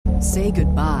Say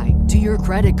goodbye to your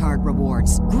credit card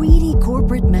rewards. Greedy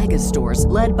corporate mega stores,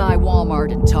 led by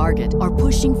Walmart and Target, are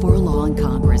pushing for a law in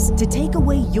Congress to take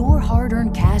away your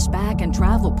hard-earned cash back and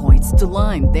travel points to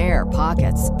line their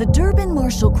pockets. The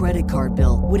Durbin-Marshall credit card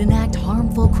bill would enact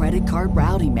harmful credit card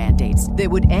routing mandates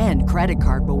that would end credit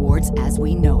card rewards as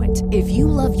we know it. If you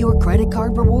love your credit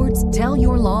card rewards, tell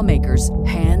your lawmakers,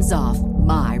 hands off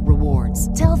my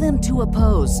rewards. Tell them to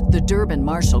oppose the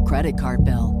Durbin-Marshall credit card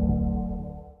bill.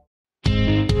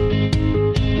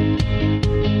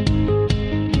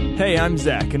 Hey, I'm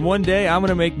Zach, and one day I'm going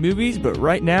to make movies, but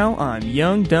right now I'm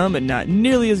young, dumb, and not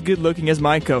nearly as good looking as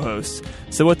my co-hosts.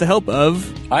 So with the help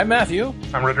of... I'm Matthew.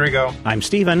 I'm Rodrigo. I'm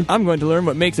Steven. I'm going to learn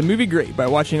what makes a movie great by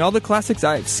watching all the classics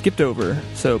I've skipped over.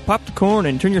 So pop the corn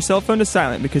and turn your cell phone to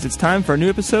silent because it's time for a new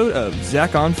episode of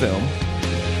Zach on Film.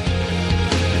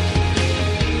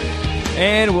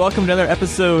 And welcome to another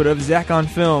episode of Zach on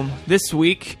Film. This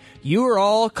week, you are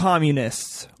all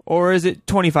communists. Or is it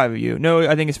 25 of you? No,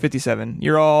 I think it's 57.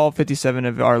 You're all 57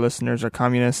 of our listeners are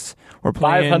communists. We're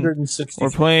playing 560.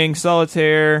 We're playing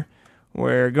solitaire.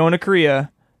 We're going to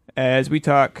Korea as we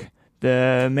talk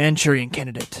the Manchurian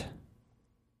Candidate.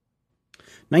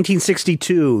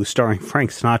 1962, starring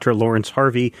Frank Sinatra, Lawrence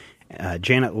Harvey,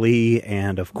 Janet Leigh,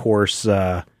 and of course,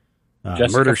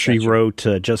 Murder, She Wrote,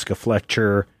 Jessica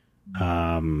Fletcher,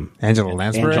 Angela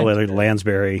Lansbury. Angela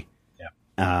Lansbury.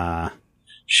 Yeah.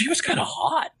 She was kind of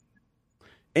hot.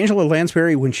 Angela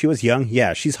Lansbury, when she was young,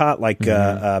 yeah, she's hot like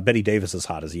Betty Davis is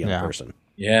hot as a young person.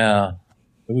 Yeah.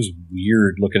 It was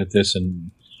weird looking at this,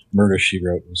 and Murder, She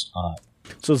Wrote was hot.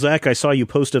 So, Zach, I saw you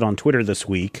posted on Twitter this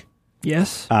week.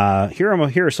 Yes. Here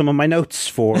are some of my notes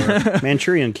for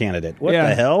Manchurian Candidate. What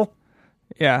the hell?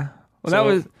 Yeah.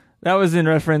 Well, that was in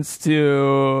reference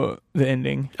to the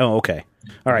ending. Oh, okay.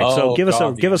 All right. So give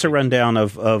us a rundown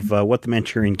of what the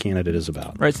Manchurian Candidate is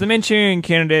about. Right. So the Manchurian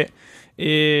Candidate,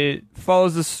 it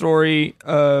follows the story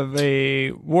of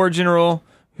a war general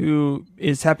who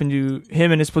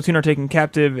him and his platoon are taken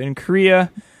captive in Korea,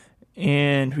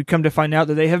 and we come to find out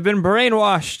that they have been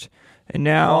brainwashed, and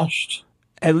now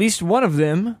at least one of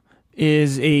them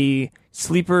is a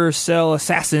sleeper cell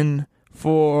assassin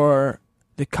for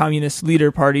the communist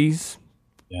leader parties.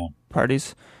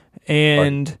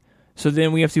 And so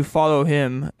then we have to follow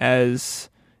him as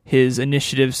his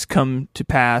initiatives come to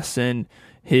pass, and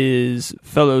his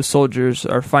fellow soldiers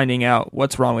are finding out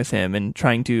what's wrong with him and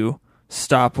trying to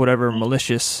stop whatever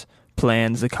malicious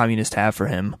plans the communists have for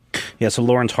him. Yeah, so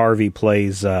Lawrence Harvey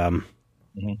plays,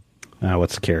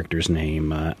 what's the character's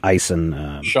name?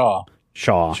 Ison. Shaw,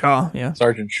 yeah.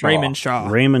 Sergeant Shaw.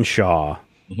 Raymond Shaw.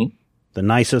 Mm-hmm. The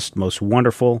nicest, most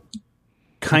wonderful,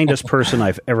 kindest person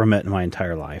I've ever met in my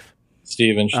entire life.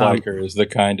 Steven Schleicher is the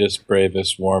kindest,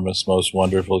 bravest, warmest, most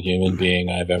wonderful human being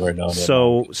I've ever known.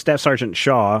 So, Staff Sergeant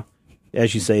Shaw,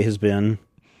 as you say, has been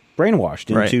brainwashed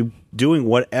into doing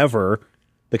whatever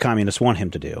the communists want him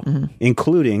to do,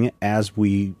 including, as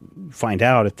we find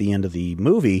out at the end of the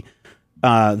movie,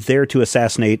 there to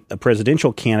assassinate a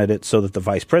presidential candidate so that the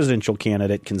vice presidential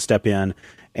candidate can step in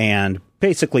and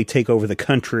basically take over the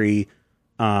country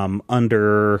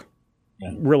under...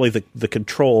 really the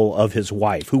control of his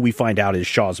wife, who we find out is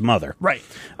Shaw's mother. Right.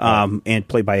 And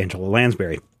played by Angela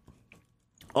Lansbury.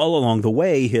 All along the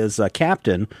way, his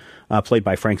captain, played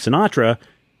by Frank Sinatra,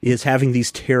 is having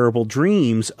these terrible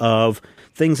dreams of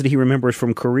things that he remembers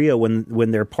from Korea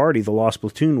when their party, the Lost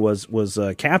Platoon, was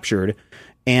captured,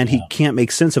 and he can't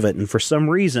make sense of it. And for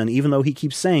some reason, even though he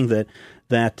keeps saying that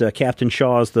Captain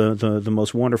Shaw is the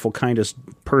most wonderful, kindest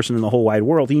person in the whole wide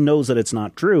world, he knows that it's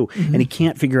not true, and he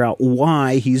can't figure out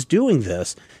why he's doing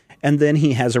this. And then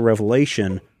he has a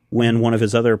revelation when one of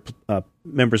his other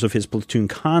members of his platoon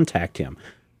contact him.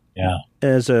 Yeah.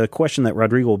 As a question that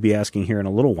Rodrigo will be asking here in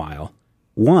a little while,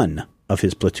 one of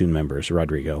his platoon members,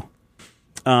 Rodrigo.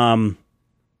 And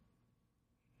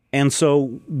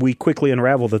so we quickly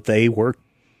unravel that they were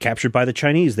captured by the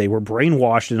Chinese. They were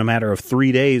brainwashed in a matter of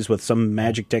 3 days with some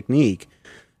magic technique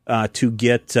to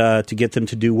get them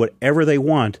to do whatever they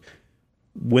want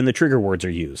when the trigger words are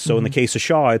used. So in the case of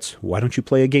Shaw, it's, why don't you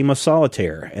play a game of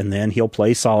solitaire? And then he'll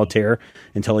play solitaire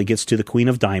until he gets to the Queen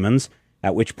of Diamonds,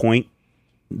 at which point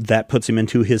that puts him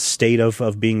into his state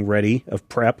of being ready, of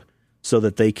prep, so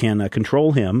that they can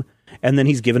control him. And then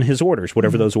he's given his orders,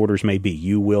 whatever those orders may be.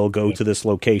 You will go to this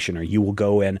location, or you will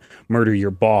go and murder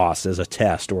your boss as a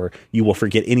test, or you will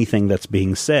forget anything that's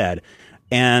being said.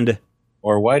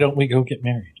 Or why don't we go get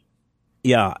married?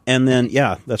 Yeah, and then,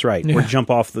 that's right. Yeah.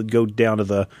 Or go down to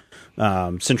the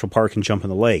Central Park and jump in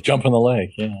the lake. Jump in the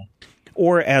lake, yeah.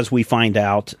 Or as we find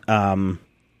out,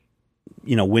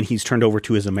 when he's turned over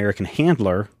to his American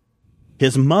handler,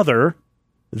 his mother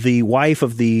the wife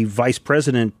of the vice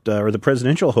president or the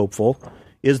presidential hopeful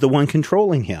is the one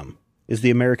controlling him, is the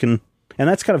American. And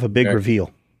that's kind of a big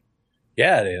reveal.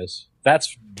 Yeah, it is.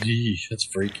 That's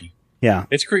freaky. Yeah.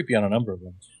 It's creepy on a number of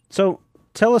them. So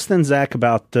tell us then, Zach,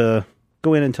 about,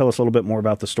 go in and tell us a little bit more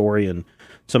about the story and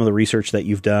some of the research that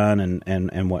you've done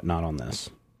and whatnot on this.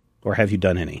 Or have you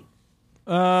done any?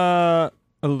 A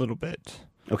little bit.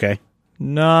 Okay.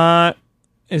 Not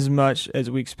as much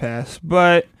as weeks past,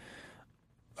 but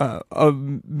a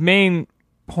main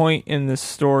point in this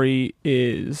story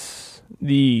is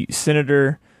the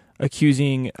senator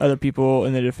accusing other people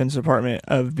in the Defense Department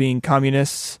of being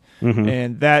communists,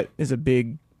 and that is a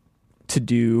big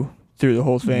to-do through the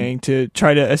whole thing, to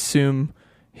try to assume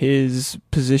his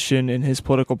position in his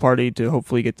political party to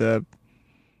hopefully get the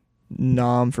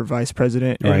nom for vice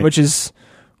president, and which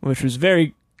was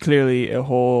very clearly a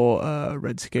whole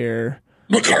Red Scare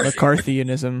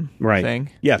McCarthyism thing.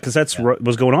 Yeah, because that's what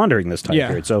was going on during this time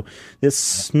period. So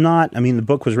it's not, I mean, the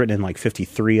book was written in like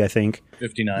 53, I think.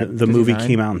 59. The movie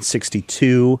came out in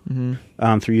 62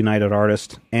 through United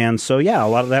Artists. And so, yeah, a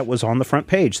lot of that was on the front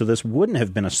page. So this wouldn't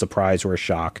have been a surprise or a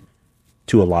shock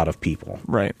to a lot of people.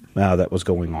 Right. That was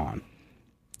going on.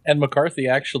 And McCarthy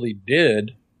actually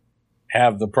did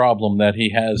have the problem that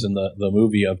he has in the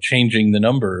movie of changing the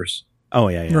numbers. Oh,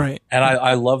 yeah. Right. And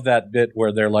I love that bit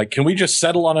where they're like, can we just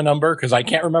settle on a number? Because I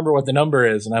can't remember what the number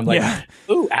is. And I'm like,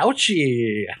 ooh,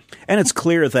 ouchie. And it's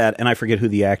clear that, and I forget who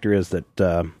the actor is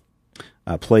that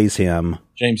plays him.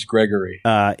 James Gregory.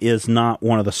 Is not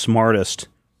one of the smartest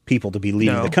people to be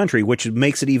leading the country, which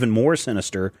makes it even more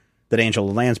sinister that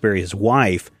Angela Lansbury, his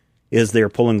wife, is there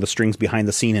pulling the strings behind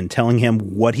the scene and telling him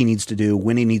what he needs to do,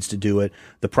 when he needs to do it,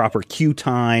 the proper cue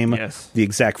time, the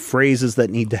exact phrases that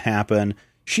need to happen.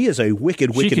 She is a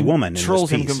wicked woman in this piece. Controls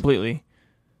him completely.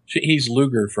 He's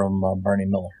Luger from Barney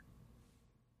Miller.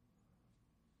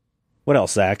 What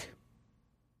else, Zach?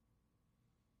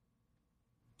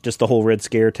 Just the whole Red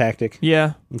Scare tactic?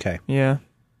 Yeah. Okay. Yeah.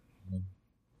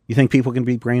 You think people can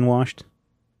be brainwashed?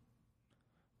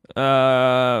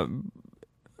 Are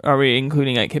we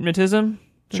including like hypnotism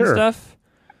and stuff?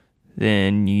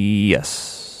 Then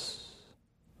yes.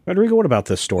 Rodrigo, what about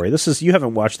this story? You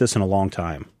haven't watched this in a long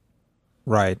time.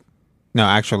 Right. No,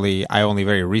 actually, I only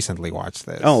very recently watched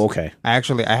this. Oh, okay. I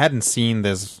hadn't seen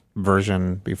this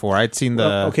version before. I'd seen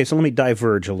the... Okay, so let me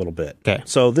diverge a little bit. Okay.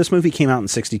 So this movie came out in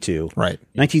 62. Right.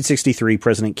 1963,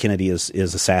 President Kennedy is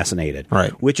assassinated.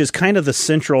 Right. Which is kind of the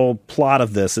central plot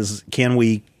of this, is can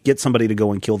we get somebody to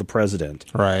go and kill the president?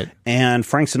 Right. And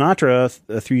Frank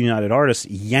Sinatra, through United Artists,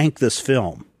 yanked this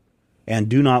film. And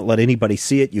do not let anybody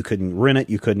see it. You couldn't rent it.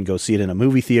 You couldn't go see it in a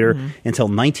movie theater until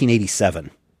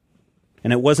 1987.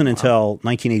 And it wasn't until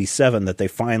 1987 that they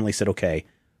finally said, okay,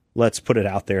 let's put it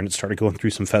out there. And it started going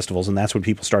through some festivals. And that's when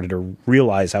people started to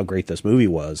realize how great this movie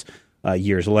was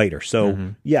years later.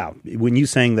 So, yeah, when you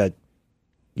saying that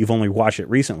you've only watched it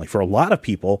recently, for a lot of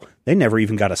people, they never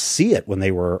even got to see it when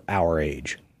they were our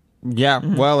age. Yeah,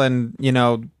 well, and,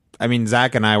 I mean,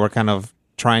 Zach and I were kind of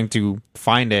trying to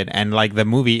find it. And, like, the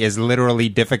movie is literally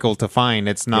difficult to find.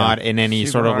 It's not in any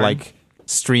sort of, like,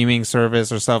 streaming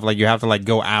service or stuff. Like, you have to like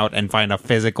go out and find a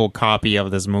physical copy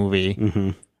of this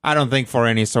movie. I don't think for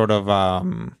any sort of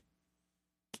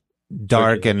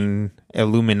dark and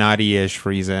Illuminati-ish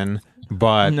reason,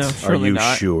 but no, are you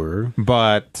not. Sure?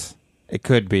 But it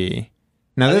could be.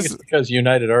 Now I this think it's because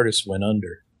United Artists went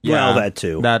under. Well, that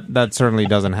too. That certainly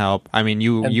doesn't help. I mean,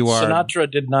 you are...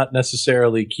 Sinatra did not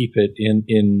necessarily keep it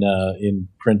in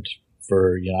print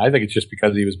for, I think it's just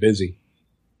because he was busy.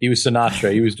 He was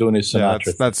Sinatra. He was doing his Sinatra.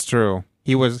 Yeah, that's true.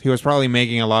 He was probably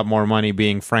making a lot more money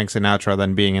being Frank Sinatra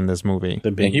than being in this movie.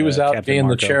 He was out Captain being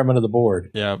Marco. the chairman of the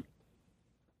board. Yeah.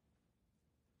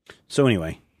 So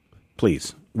anyway,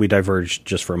 please, we diverged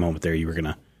just for a moment there. You were going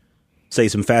to say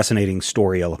some fascinating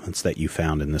story elements that you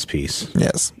found in this piece.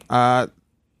 Yes.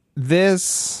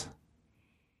 This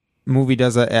movie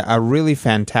does a really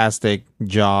fantastic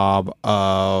job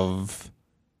of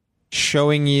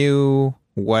showing you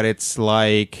what it's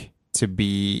like to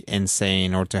be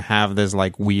insane or to have this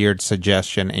like weird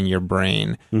suggestion in your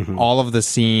brain. All of the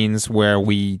scenes where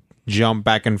we jump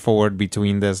back and forward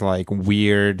between this like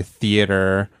weird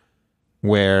theater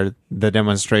where the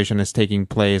demonstration is taking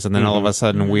place, and then all of a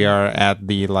sudden we are at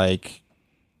the like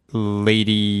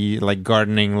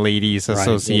gardening ladies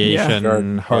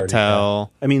association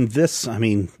hotel. I mean,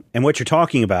 and what you're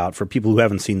talking about for people who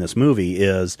haven't seen this movie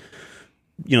is,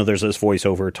 there's this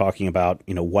voiceover talking about,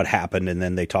 what happened. And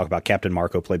then they talk about Captain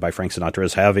Marco, played by Frank Sinatra,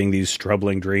 as having these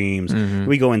troubling dreams.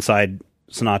 We go inside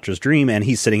Sinatra's dream and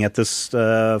he's sitting at this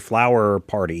flower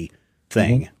party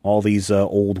thing. All these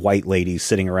old white ladies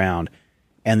sitting around.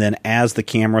 And then as the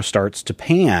camera starts to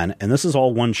pan, and this is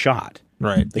all one shot,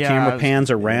 Right. the Yeah, camera it's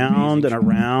pans around and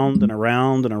around and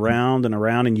around and around and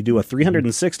around, and you do a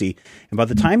 360. And by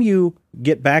the time you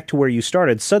get back to where you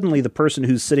started, suddenly the person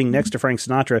who's sitting next to Frank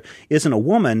Sinatra isn't a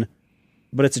woman,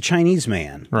 but it's a Chinese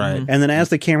man. Right. And then as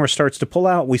the camera starts to pull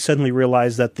out, we suddenly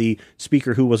realize that the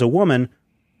speaker who was a woman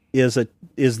is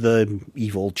the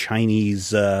evil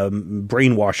Chinese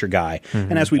brainwasher guy.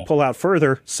 And as we pull out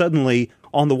further, suddenly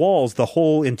on the walls, the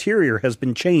whole interior has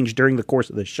been changed during the course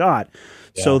of the shot,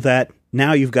 so that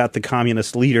now you've got the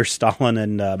communist leader Stalin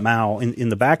and Mao in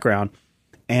the background,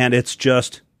 and it's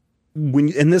just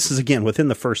and this is again within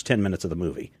the first 10 minutes of the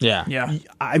movie. Yeah. Yeah.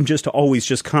 I'm just always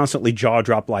just constantly jaw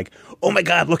drop like, oh my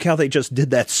God, look how they just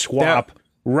did that swap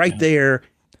right there.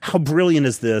 How brilliant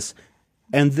is this?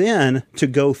 And then to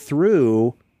go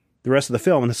through the rest of the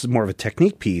film, and this is more of a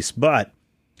technique piece, but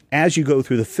as you go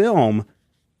through the film,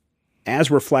 as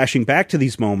we're flashing back to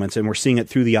these moments and we're seeing it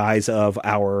through the eyes of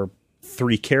our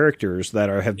three characters that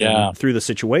have been through the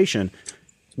situation,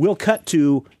 we'll cut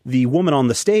to the woman on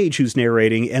the stage who's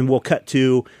narrating, and we'll cut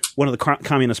to one of the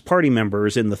Communist Party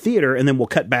members in the theater, and then we'll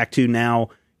cut back to now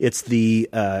it's the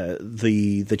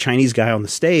Chinese guy on the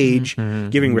stage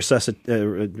giving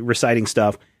reciting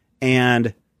stuff,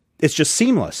 and it's just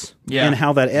seamless in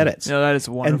how that edits. No, that is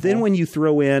wonderful. And then when you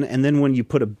throw in, and then when you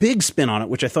put a big spin on it,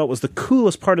 which I thought was the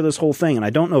coolest part of this whole thing, and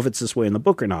I don't know if it's this way in the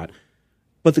book or not,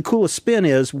 but the coolest spin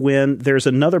is when there's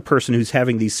another person who's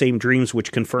having these same dreams,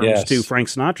 which confirms to Frank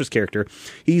Sinatra's character.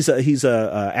 He's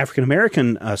a African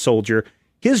American soldier.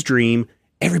 His dream,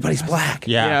 everybody's black.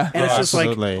 Yeah. And it's just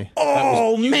like,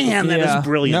 oh man, that is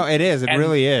brilliant. No, it is. It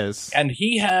really is. And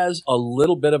he has a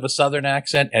little bit of a Southern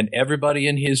accent, and everybody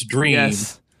in his dream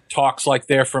talks like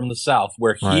they're from the South,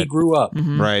 where he grew up.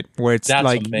 Right. Where it's That's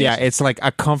like, amazing. it's like a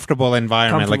comfortable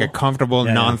environment, like a comfortable,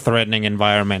 non-threatening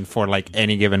environment for like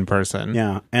any given person.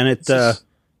 Yeah. And it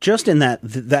just in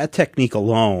that technique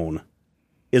alone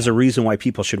is a reason why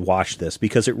people should watch this,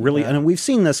 because it really, and we've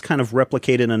seen this kind of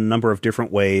replicated in a number of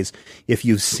different ways. If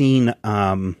you've seen,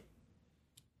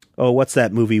 what's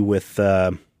that movie with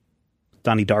Donnie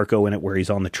Darko in it where he's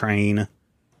on the train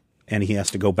and he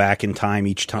has to go back in time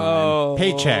each time? Oh,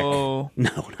 Paycheck. No,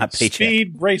 not Paycheck.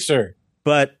 Speed Racer.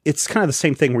 But it's kind of the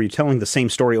same thing where you're telling the same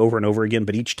story over and over again,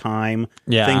 but each time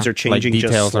things are changing like just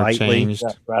details slightly. are changed.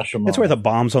 It's where the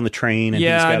bomb's on the train. And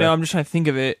yeah, he's I got know. I'm just trying to think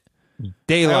of it.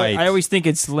 Daylight. I always think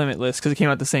it's Limitless because it came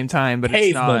out at the same time, but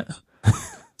Pavement. it's not.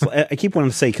 So I keep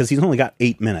wanting to say, because he's only got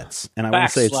 8 minutes, and I want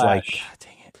to say it's like, Backslash.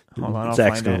 Dang it. Hold on, I'll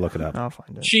Zach's find gonna it. look it up. I'll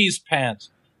find it. Cheese pants.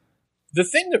 The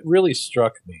thing that really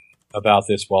struck me about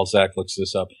this while Zach looks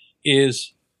this up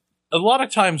is a lot of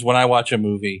times when I watch a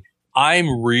movie,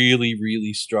 I'm really,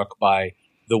 really struck by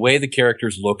the way the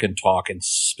characters look and talk and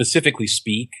specifically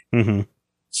speak. mhm,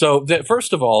 So that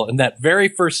first of all, in that very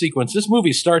first sequence, this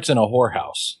movie starts in a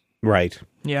whorehouse, right.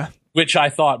 Yeah. which I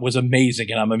thought was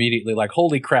amazing. And I'm immediately like,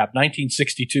 holy crap,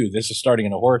 1962, this is starting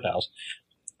in a whorehouse.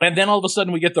 And then all of a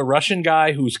sudden we get the Russian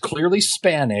guy who's clearly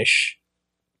Spanish.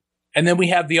 And then we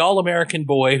have the all-American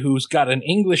boy who's got an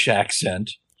English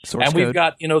accent. Source And we've code.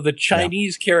 got, the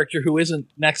Chinese character who isn't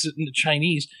next to the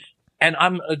Chinese. And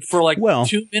I'm, for like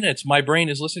 2 minutes, my brain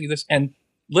is listening to this. And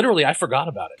literally, I forgot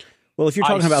about it. Well, if you're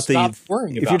talking about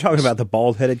the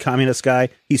bald-headed communist guy,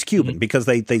 he's Cuban, because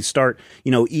they start,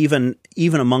 even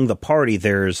among the party,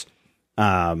 there's,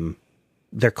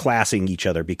 they're classing each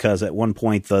other, because at one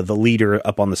point the leader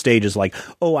up on the stage is like,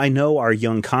 oh, I know our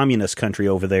young communist country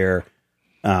over there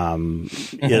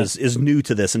is new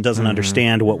to this and doesn't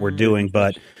understand what we're doing,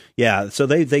 but yeah, so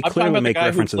they I'm clearly talking make about the guy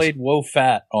references. who played Wo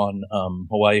Fat on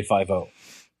Hawaii Five-0.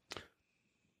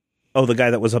 Oh, the guy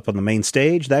that was up on the main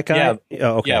stage, that guy. Yeah.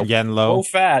 Oh, okay. Yeah. Yen Lo. Wo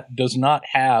Fat does not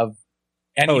have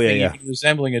anything yeah. even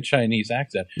resembling a Chinese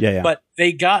accent. Yeah. But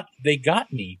they got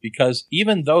me, because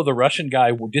even though the Russian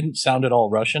guy didn't sound at all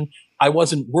Russian, I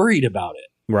wasn't worried about it,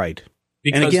 Right.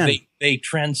 because again- they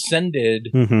transcended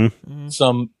Mm-hmm.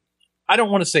 some, I don't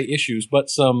want to say issues, but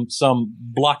some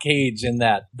blockades in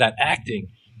that acting,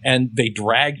 and they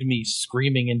dragged me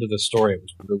screaming into the story. It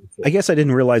was really cool. I guess I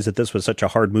didn't realize that this was such a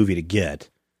hard movie to get,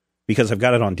 because I've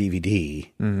got it on DVD,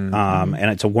 and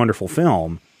it's a wonderful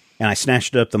film, and I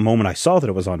snatched it up the moment I saw that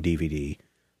it was on DVD.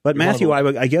 But Matthew,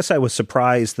 I guess I was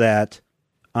surprised that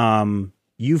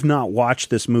you've not watched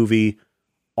this movie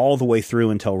all the way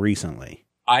through until recently.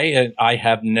 I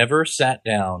have never sat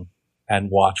down and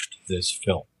watched this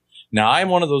film. Now, I'm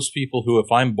one of those people who, if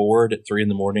I'm bored at 3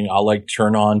 a.m, I'll like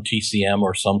turn on TCM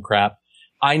or some crap.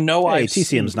 I know Hey,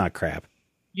 TCM's not crap.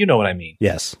 You know what I mean.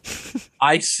 Yes.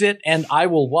 I sit and I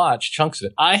will watch chunks of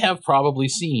it. I have probably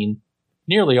seen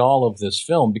nearly all of this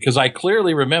film, because I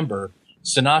clearly remember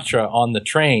Sinatra on the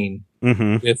train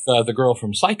with the girl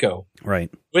from Psycho.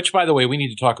 Right. Which, by the way, we need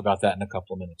to talk about that in a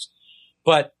couple of minutes.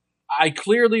 But I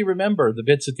clearly remember the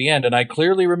bits at the end, and I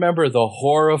clearly remember the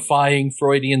horrifying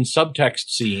Freudian subtext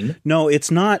scene. No,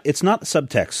 it's not. It's not the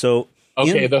subtext. So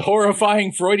okay, the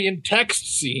horrifying Freudian text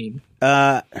scene.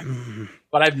 But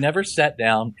I've never sat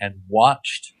down and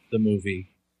watched the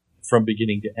movie from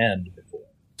beginning to end before.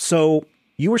 So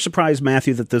you were surprised,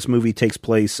 Matthew, that this movie takes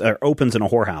place or opens in a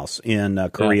whorehouse in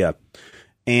Korea. Yeah.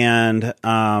 And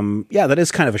that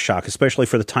is kind of a shock, especially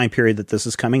for the time period that this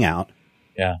is coming out.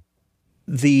 Yeah.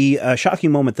 The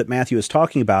shocking moment that Matthew is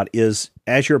talking about is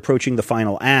as you're approaching the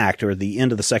final act or the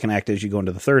end of the second act as you go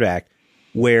into the third act,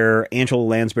 where Angela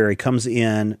Lansbury comes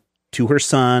in to her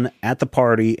son at the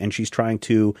party and she's trying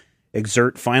to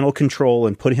exert final control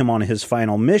and put him on his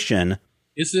final mission.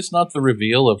 Is this not the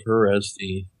reveal of her as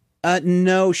the...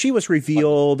 No, she was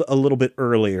revealed a little bit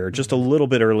earlier, just a little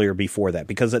bit earlier before that,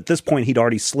 because at this point he'd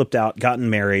already slipped out, gotten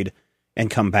married,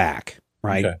 and come back,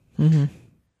 right? Okay. Mm-hmm.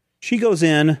 She goes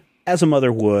in, as a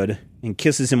mother would, and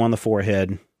kisses him on the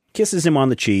forehead, kisses him on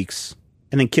the cheeks,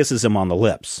 and then kisses him on the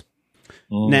lips.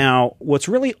 Now, what's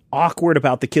really awkward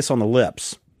about the kiss on the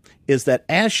lips is that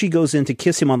as she goes in to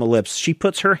kiss him on the lips, she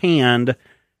puts her hand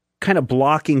kind of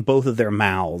blocking both of their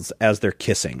mouths as they're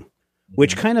kissing,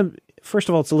 which kind of... First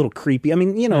of all, it's a little creepy. I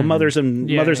mean, mothers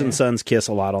and sons kiss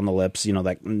a lot on the lips,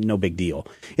 that no big deal.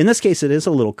 In this case, it is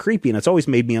a little creepy, and it's always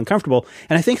made me uncomfortable.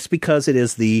 And I think it's because it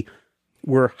is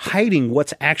we're hiding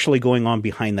what's actually going on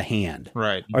behind the hand.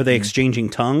 Right. Are they exchanging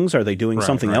tongues? Are they doing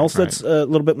something else that's a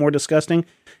little bit more disgusting?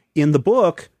 In the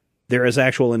book, there is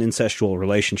an incestual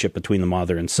relationship between the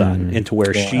mother and son, into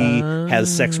where she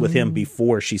has sex with him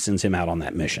before she sends him out on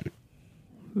that mission.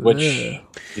 Which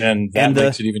and that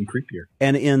makes it even creepier.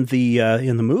 And in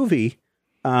the movie,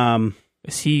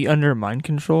 is he under mind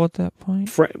control at that point?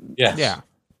 Yes.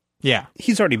 Yeah.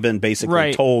 He's already been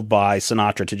basically told by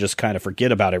Sinatra to just kind of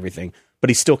forget about everything, but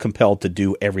he's still compelled to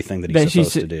do everything that he's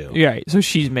supposed to do. Yeah. So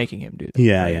she's making him do that.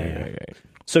 Yeah. Right.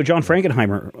 So John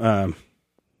Frankenheimer,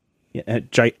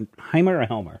 Heimer or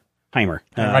Helmer? Heimer.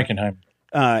 Frankenheimer.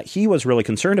 He was really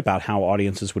concerned about how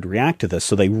audiences would react to this,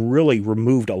 so they really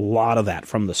removed a lot of that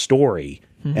from the story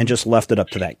and just left it up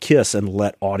to that kiss and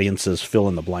let audiences fill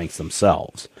in the blanks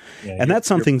themselves. Yeah, and that's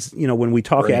something, when we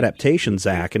talk adaptation,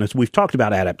 Zach, and as we've talked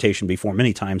about adaptation before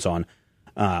many times on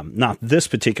not this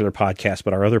particular podcast,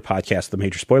 but our other podcast, the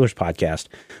Major Spoilers podcast,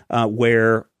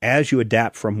 where as you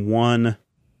adapt from one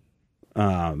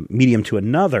medium to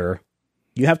another,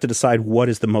 you have to decide what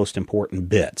is the most important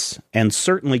bits, and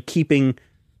certainly keeping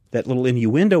that little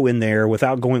innuendo in there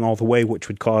without going all the way, which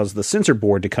would cause the censor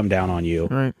board to come down on you.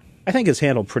 Right. I think is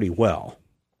handled pretty well.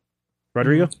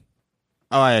 Rodrigo?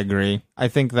 Oh, I agree. I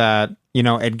think that,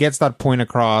 it gets that point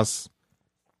across.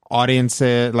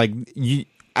 Audiences, you,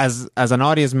 as an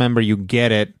audience member, you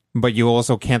get it, but you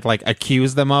also can't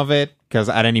accuse them of it, because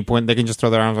at any point they can just throw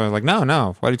their arms out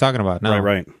no, what are you talking about? No.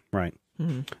 Right.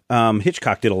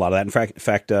 Hitchcock did a lot of that. In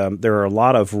fact, there are a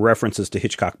lot of references to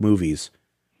Hitchcock movies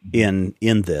in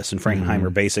this. And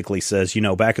Frankenheimer basically says,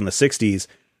 back in the 60s,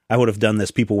 I would have done this.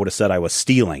 People would have said I was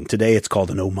stealing. Today, it's called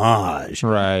an homage.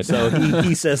 Right. So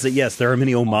he says that, yes, there are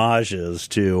many homages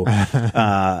to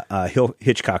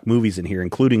Hitchcock movies in here,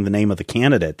 including the name of the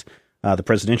candidate, the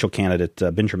presidential candidate,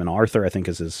 Benjamin Arthur, I think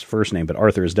is his first name, but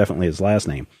Arthur is definitely his last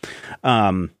name.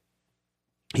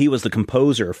 He was the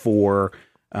composer for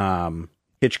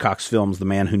Hitchcock's films, The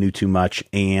Man Who Knew Too Much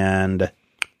and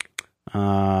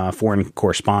Foreign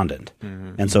Correspondent.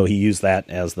 Mm-hmm. And so he used that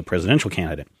as the presidential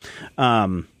candidate.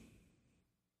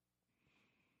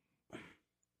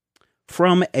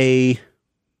 From a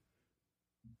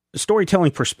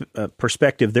storytelling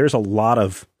perspective, there's a lot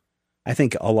of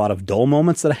dull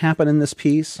moments that happen in this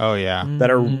piece. Oh, yeah.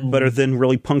 That are then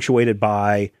really punctuated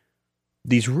by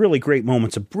these really great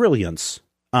moments of brilliance.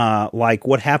 Like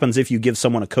what happens if you give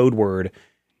someone a code word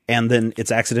and then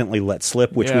it's accidentally let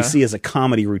slip, which we see as a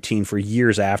comedy routine for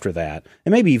years after that,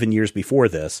 and maybe even years before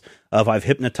this, of I've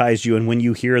hypnotized you, and when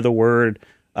you hear the word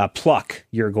pluck,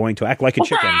 you're going to act like a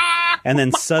chicken, and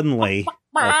then suddenly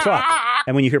pluck,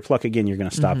 and when you hear pluck again, you're going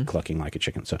to stop clucking like a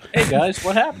chicken. So, hey guys,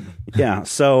 what happened? Yeah,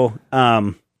 so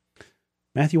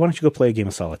Matthew, why don't you go play a game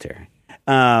of solitaire?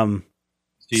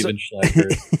 Steven Schleicher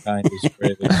is kind of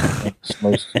greatest,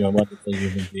 most wonderful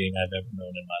human being I've ever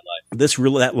known in my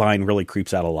life. That line really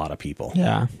creeps out a lot of people.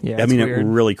 Yeah. I mean, weird. It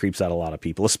really creeps out a lot of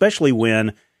people, especially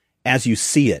when, as you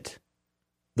see it,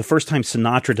 the first time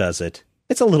Sinatra does it,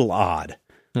 it's a little odd.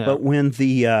 Yeah. But when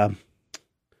the,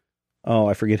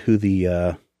 I forget who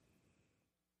the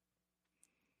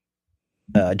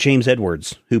James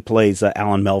Edwards, who plays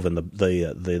Alan Melvin,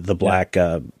 the black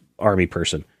army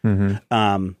person.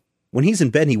 When he's in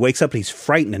bed and he wakes up and he's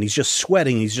frightened and he's just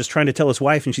sweating, he's just trying to tell his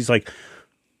wife, and she's like,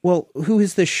 well, who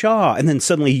is this Shaw? And then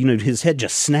suddenly, his head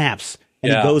just snaps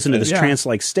and he goes into this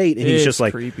trance-like state, and he's just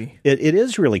like, creepy. It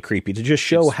is really creepy to just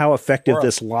show how effective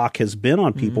this lock has been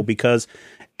on people, because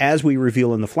as we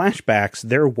reveal in the flashbacks,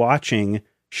 they're watching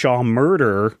Shaw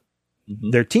murder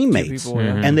their teammates, people,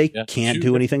 and they can't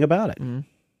do anything about it.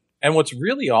 And what's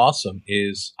really awesome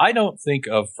is I don't think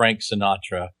of Frank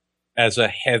Sinatra as a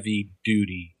heavy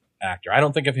duty actor. I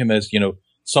don't think of him as,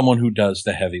 someone who does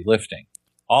the heavy lifting.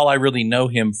 All I really know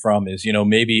him from is,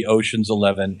 maybe Ocean's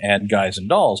 11 and Guys and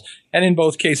Dolls. And in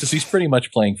both cases, he's pretty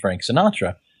much playing Frank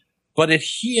Sinatra. But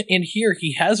in here,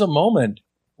 he has a moment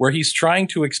where he's trying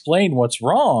to explain what's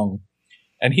wrong.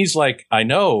 And he's like, I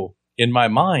know in my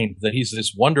mind that he's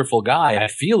this wonderful guy. I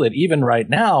feel it even right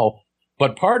now.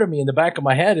 But part of me in the back of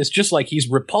my head is just like he's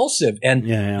repulsive. And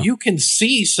you can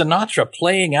see Sinatra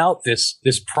playing out this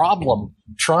problem,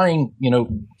 trying,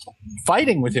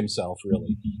 fighting with himself,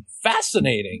 really.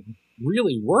 Fascinating,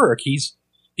 really work. He's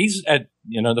at,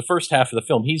 the first half of the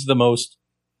film, he's the most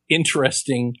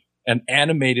interesting and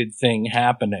animated thing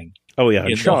happening. Oh, yeah.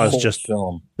 And Shaw is just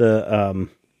film. The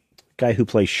guy who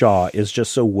plays Shaw is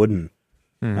just so wooden.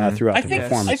 Throughout the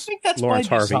performance. I think that's Lawrence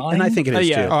by Harvey, design. and I think it is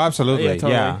too. Oh, absolutely. Yeah,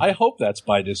 totally. Yeah. I hope that's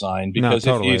by design, because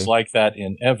totally. if he's like that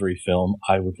in every film,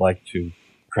 I would like to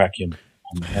crack him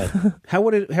on the head. How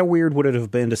weird would it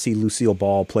have been to see Lucille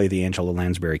Ball play the Angela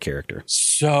Lansbury character?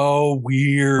 So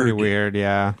weird. Pretty weird,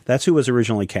 yeah. That's who was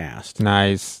originally cast.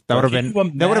 Nice. That would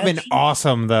have been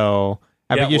awesome, though.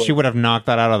 I bet she would have knocked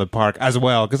that out of the park as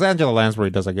well, because Angela Lansbury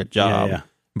does a good job. Yeah.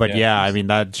 But I mean,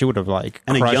 that she would have crushed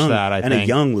that. I think. A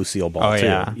young Lucille Ball too.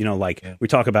 Yeah. We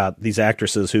talk about these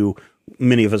actresses who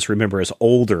many of us remember as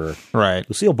older. Right.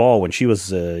 Lucille Ball, when she was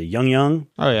young.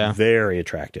 Oh yeah. Very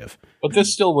attractive. But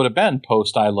this still would have been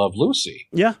post I Love Lucy.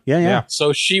 Yeah.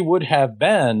 So she would have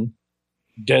been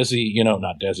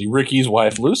Ricky's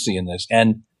wife Lucy in this.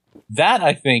 And that,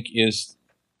 I think, is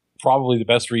probably the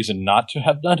best reason not to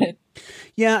have done it.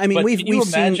 Yeah, I mean, but we've can you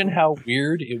imagine seen how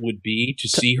weird it would be to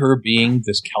see her being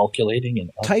this calculating and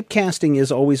typecasting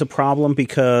is always a problem,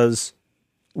 because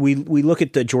we look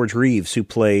at George Reeves, who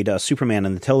played Superman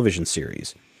in the television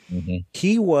series.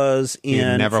 He was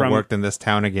in never worked in this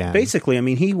town again. Basically, I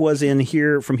mean, he was in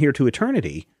From Here to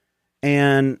Eternity,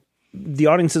 and the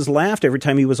audiences laughed every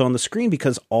time he was on the screen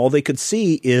because all they could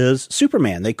see is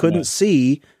Superman. They couldn't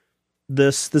see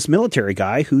this military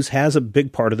guy who has a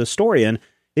big part of the story, and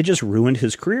it just ruined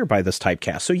his career by this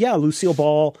typecast. So yeah, Lucille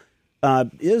Ball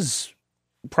is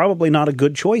probably not a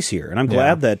good choice here, and I'm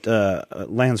glad that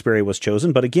Lansbury was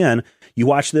chosen. But again, you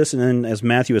watch this, and then as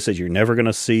Matthew has said, you're never going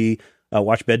to see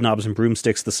watch Bedknobs and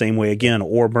Broomsticks the same way again,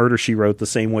 or Murder, She Wrote the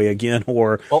same way again,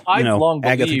 or I've long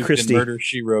Agatha believed Christie. in Murder,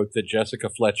 She Wrote that Jessica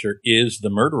Fletcher is the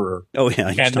murderer. Oh yeah,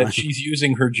 and that she's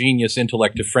using her genius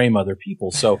intellect to frame other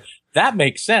people. So that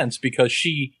makes sense, because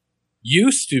she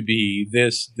used to be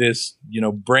this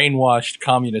brainwashed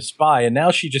communist spy, and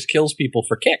now she just kills people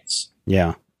for kicks.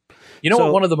 Yeah.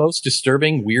 What one of the most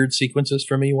disturbing weird sequences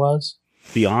for me was?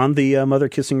 Beyond the mother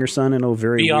kissing her son in a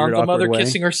very beyond weird, the mother way.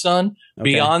 kissing her son,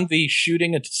 Okay. beyond the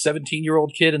shooting a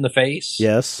 17-year-old kid in the face.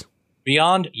 Yes.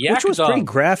 Beyond which was pretty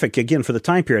graphic again for the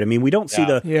time period. I mean, we don't see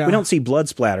we don't see blood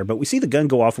splatter, but we see the gun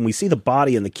go off and we see the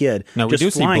body and the kid just we do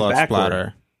see flying blood backward.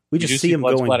 splatter. We just see him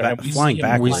going flying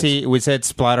backwards. We said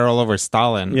splatter all over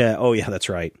Stalin. Yeah. Oh yeah, that's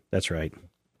right. That's right.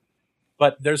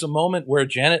 But there's a moment where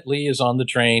Janet Leigh is on the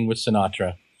train with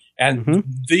Sinatra. And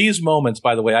these moments,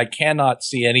 by the way, I cannot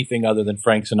see anything other than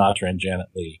Frank Sinatra and Janet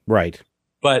Leigh. Right.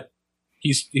 But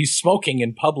he's smoking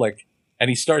in public, and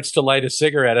he starts to light a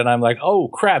cigarette, and I'm like, oh,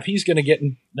 crap, he's going to get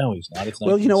in. No, he's not. It's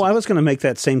not. Well, I was going to make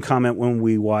that same comment when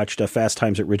we watched Fast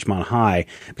Times at Ridgemont High,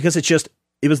 because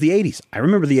it was the 80s. I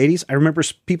remember the 80s. I remember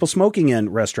people smoking in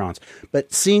restaurants.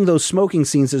 But seeing those smoking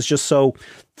scenes is just so,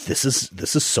 this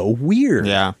is so weird.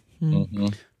 Yeah. Mm-hmm.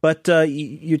 But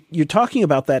you're talking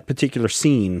about that particular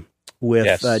scene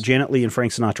with Janet Leigh and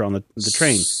Frank Sinatra on the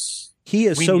train. He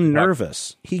is so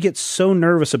nervous. He gets so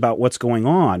nervous about what's going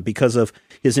on because of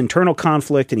his internal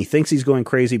conflict, and he thinks he's going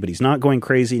crazy, but he's not going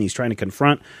crazy, and he's trying to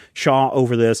confront Shaw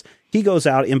over this. He goes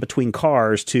out in between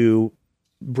cars to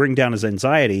bring down his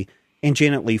anxiety, and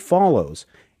Janet Leigh follows.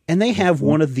 And they have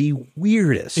one of the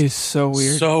weirdest It's so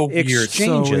weird.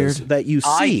 exchanges that you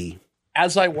see.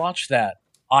 As I watched that,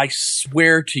 I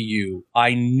swear to you,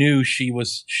 I knew she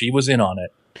was in on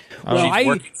it. Well,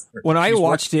 when I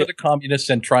watched for it, the communists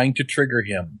and trying to trigger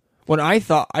him. when I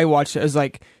thought I watched it, I was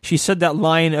like, she said that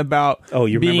line about Oh,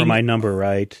 you being, remember my number,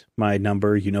 right? My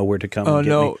number, you know where to come. Oh and get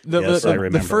no, me? Yes, I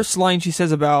remember. the first line she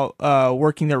says about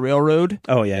working the railroad.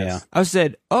 Oh yeah. I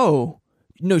said, oh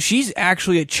no, she's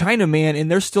actually a Chinaman,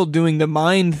 and they're still doing the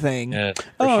mind thing. Yeah.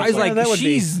 I was like, that would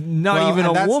be- she's not even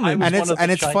a woman.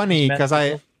 and it's funny because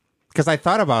I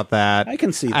thought about that. I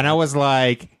can see that. and I was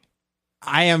like,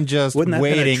 I am just Wouldn't that have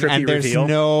been a waiting, trippy and there's reveal?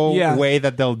 no Yeah. way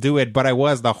that they'll do it. But I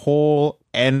was the whole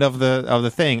end of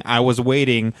the thing. I was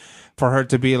waiting for her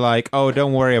to be like, "Oh,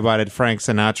 don't worry about it, Frank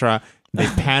Sinatra." They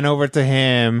pan over to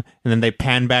him, and then they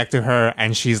pan back to her,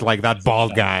 and she's like that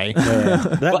bald guy.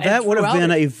 That would have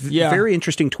been a Yeah. very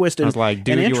interesting twist. I And, was like,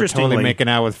 dude, and you were totally interestingly- making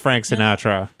out with Frank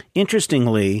Sinatra.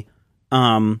 Interestingly,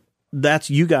 that's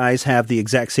you guys have the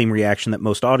exact same reaction that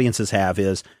most audiences have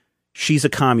is she's a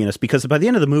communist because by the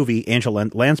end of the movie, Angela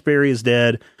Lansbury is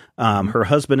dead, her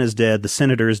husband is dead, the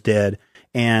senator is dead,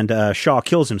 and Shaw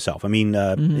kills himself. I mean,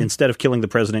 instead of killing the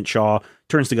president, Shaw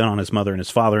turns the gun on his mother and his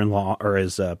father-in-law or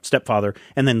his stepfather,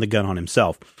 and then the gun on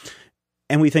himself.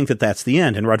 And we think that that's the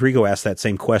end. And Rodrigo asked that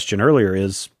same question earlier: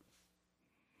 is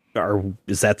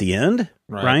that the end?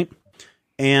 Right.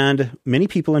 And many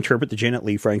people interpret the Janet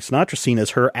Leigh Frank Sinatra scene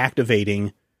as her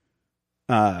activating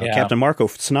Captain Marco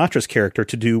Sinatra's character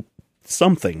to do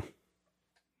something.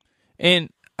 And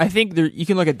I think you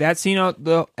can look at that scene,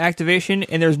 the activation,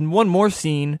 and there's one more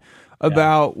scene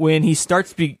about when he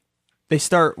starts. They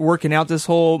start working out this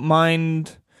whole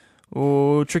mind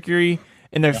trickery,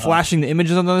 and they're flashing the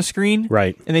images on the screen.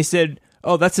 Right. And they said,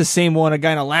 "Oh, that's the same one a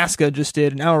guy in Alaska just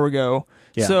did an hour ago."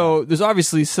 Yeah. So there's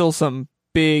obviously still some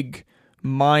big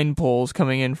mind pulls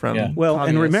coming in from. Yeah. Well, and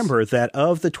communists. remember that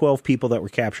of the 12 people that were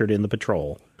captured in the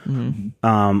patrol,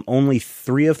 only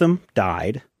 3 of them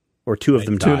died, or 2 of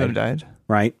them died. 2 of them died.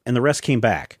 Right? And the rest came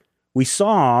back. We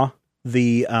saw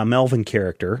the Melvin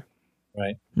character,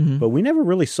 Right. but we never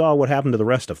really saw what happened to the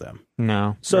rest of them.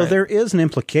 No. So there is an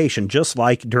implication, just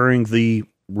like during the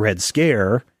Red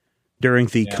Scare, during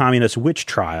the communist witch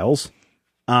trials,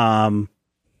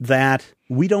 that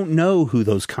we don't know who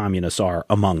those communists are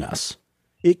among us.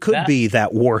 It could be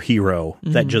that war hero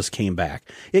that just came back.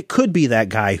 It could be that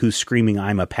guy who's screaming,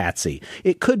 "I'm a patsy."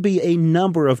 It could be a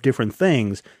number of different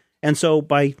things. And so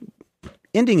by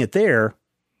ending it there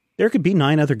could be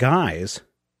 9 other guys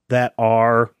that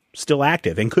are still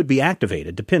active and could be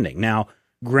activated, depending. Now,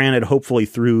 granted, hopefully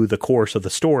through the course of the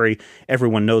story,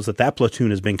 everyone knows that platoon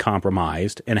has been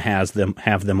compromised and have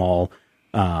them all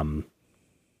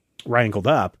wrangled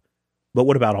up. But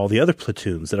what about all the other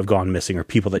platoons that have gone missing or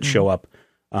people that show up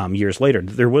years later?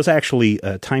 There was actually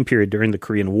a time period during the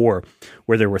Korean War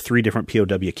where there were 3 different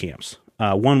POW camps.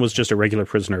 One was just a regular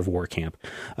prisoner of war camp.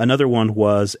 Another one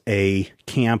was a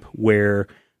camp where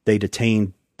they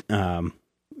detained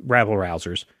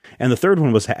rabble-rousers. And the third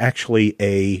one was actually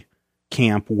a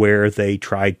camp where they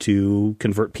tried to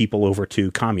convert people over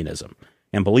to communism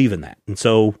and believe in that. And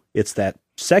so it's that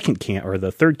second camp or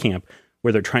the third camp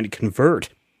where they're trying to convert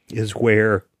is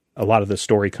where a lot of the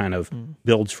story kind of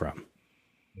builds from.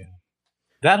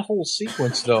 That whole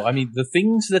sequence, though, I mean, the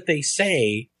things that they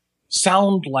say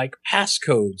sound like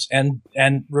passcodes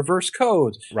and reverse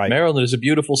codes. Right. Maryland is a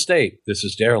beautiful state. This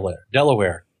is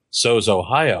Delaware. So's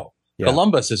Ohio. Yeah.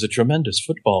 Columbus is a tremendous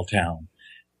football town.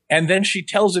 And then she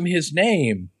tells him his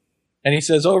name. And he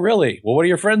says, "Oh, really? Well, what do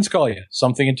your friends call you?"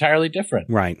 Something entirely different.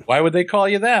 Right. Why would they call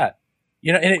you that?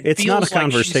 You know, and It's feels not a like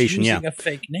conversation, she's using a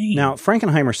fake name. Now,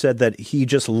 Frankenheimer said that he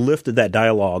just lifted that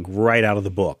dialogue right out of the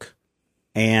book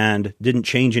and didn't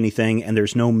change anything, and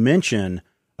there's no mention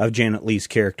of Janet Leigh's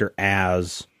character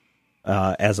as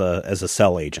a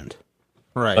cell agent.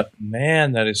 Right. But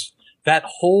man, that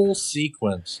whole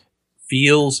sequence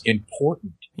feels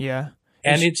important. Yeah.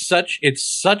 And it's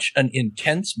such an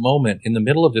intense moment in the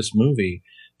middle of this movie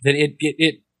that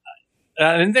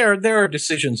and there are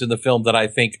decisions in the film that I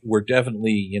think were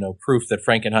definitely, proof that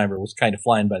Frankenheimer was kind of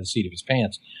flying by the seat of his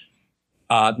pants.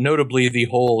 Notably, the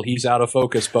whole he's out of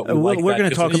focus, but We're going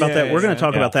to talk about that. We're going to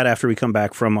talk Yeah. about that after we come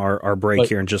back from our break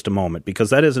here in just a moment, because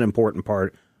that is an important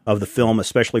part of the film,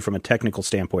 especially from a technical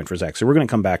standpoint for Zach. So we're going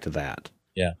to come back to that.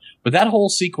 Yeah. But that whole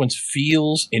sequence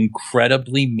feels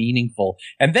incredibly meaningful.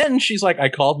 And then she's like, "I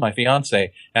called my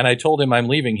fiance and I told him I'm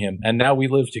leaving him, and now we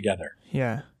live together."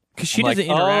 Yeah. Because she I'm like,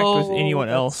 doesn't interact with oh, anyone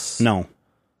that's- else. No.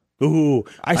 Ooh,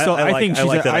 I think she's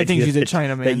that I think idea she's a that-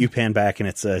 Chinaman. That you pan back and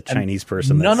it's a Chinese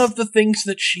person. None that's- of the things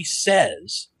that she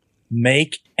says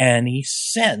make any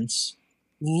sense.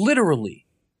 Literally.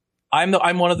 I'm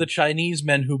one of the Chinese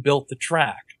men who built the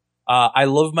track. I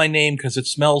love my name because it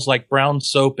smells like brown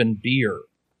soap and beer.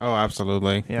 Oh,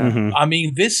 absolutely. Yeah. Mhm. I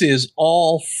mean, this is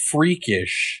all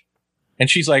freakish And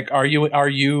she's like, are you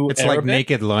It's Arabic? like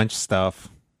naked lunch stuff.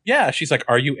 Yeah, she's like,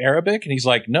 are you Arabic? And he's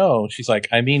like, no. She's like,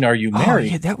 I mean, are you Oh,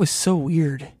 married? yeah, that was so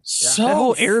weird. So That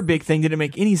whole Arabic thing didn't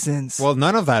make any sense. Well,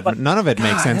 none of it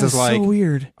makes sense. That It's was like so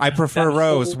weird. I prefer That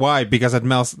Rose. whole- Why? Because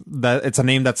it's a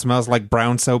name that smells like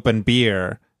brown soap and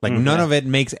beer. Like none of it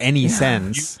makes any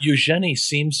sense. Eugenie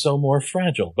seems so more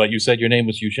fragile, but you said your name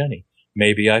was Eugenie.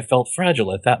 Maybe I felt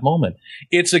fragile at that moment.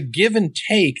 It's a give and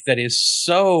take that is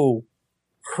so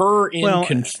her in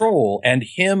control and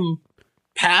him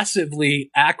passively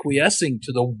acquiescing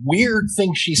to the weird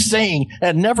thing she's saying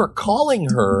and never calling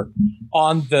her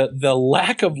on the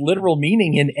lack of literal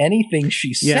meaning in anything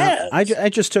she says. I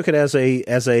just took it as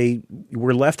a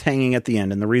we're left hanging at the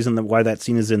end, and the reason why that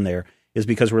scene is in there is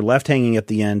because we're left hanging at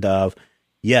the end of,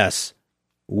 yes,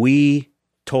 we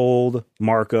told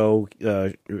Marco,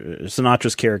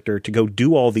 Sinatra's character, to go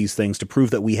do all these things to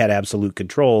prove that we had absolute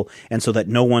control, and so that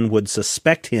no one would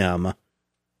suspect him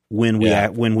when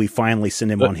we finally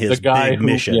send him on his big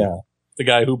mission. Yeah, the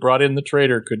guy who brought in the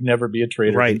traitor could never be a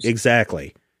traitor. Right, himself.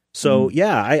 exactly. So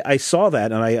I saw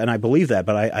that and I believe that,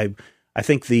 but I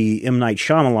think the M. Night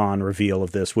Shyamalan reveal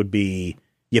of this would be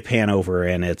you pan over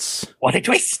and it's What a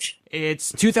twist!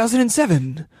 It's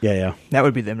 2007. yeah. That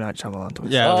would be the M. Night Shyamalan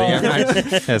twist. Yeah,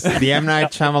 the M.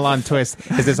 Night Shyamalan twist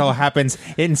is this all happens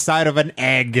inside of an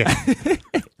egg.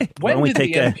 When don't we did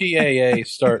the take MPAA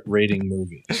start rating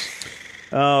movies?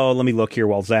 Oh, let me look here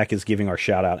while Zach is giving our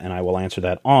shout out, and I will answer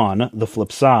that on the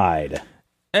flip side.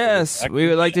 Yes, we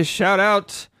would like to shout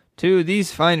out to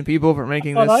these fine people for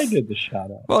making I thought this. I did the shout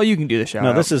out. Well, you can do the shout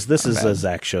No, out. this is I'm bad.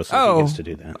 Zach's show, so he gets to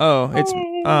do that. Oh, it's.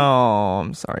 Oh,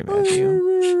 I'm sorry, Matthew.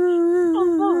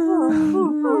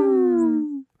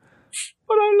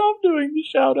 But I love doing the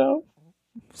shout out.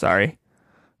 Sorry.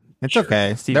 It's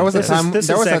okay. Steven There was a says- time. This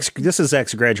There was is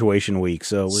Zach's graduation week,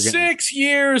 so we're getting 6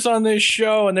 years on this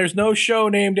show, and there's no show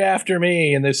named after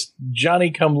me. And this Johnny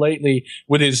Come Lately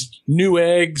with his new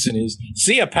eggs and his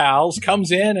Sia pals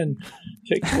comes in and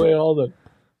takes away all the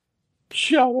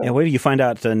shout out. Yeah, wait till you find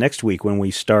out next week when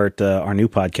we start our new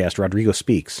podcast, Rodrigo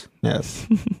Speaks. yes.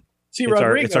 See,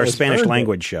 It's our has Spanish earned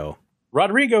language show. it.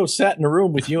 Rodrigo sat in a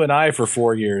room with you and I for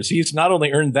 4 years. He's not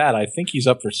only earned that, I think he's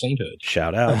up for sainthood.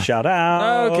 Shout out, shout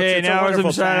out. Okay, It's a now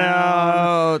wonderful some shout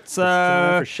town. outs.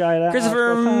 Time for shout outs.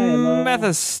 Christopher Well, hi, hello.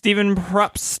 Mathis, Stephen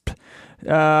Propst,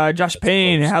 Josh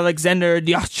Payne, Alexander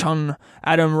Diachon,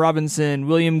 Adam Robinson,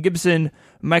 William Gibson,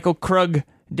 Michael Krug,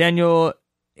 Daniel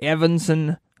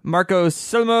Evanson, Marco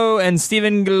Silmo, and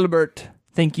Stephen Gilbert.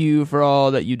 Thank you for all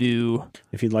that you do.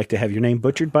 If you'd like to have your name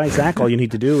butchered by Zach, all you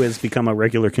need to do is become a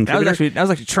regular I contributor. was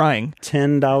actually trying.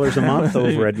 $10 a month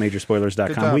over at Good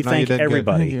majorspoilers.com. job. We No, you thank did good.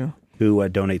 everybody Thank you. who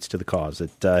donates to the cause.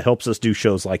 It helps us do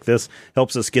shows like this,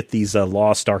 helps us get these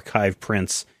lost archive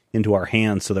prints into our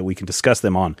hands so that we can discuss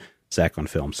them on Zach on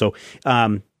Film. So,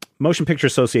 Motion Picture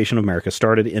Association of America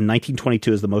started in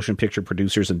 1922 as the Motion Picture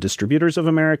Producers and Distributors of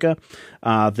America.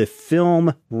 The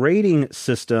film rating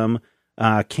system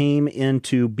came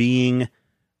into being,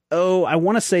 I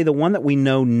want to say the one that we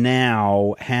know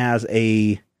now has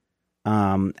a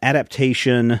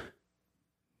adaptation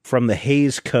from the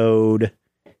Hays Code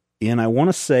in, I want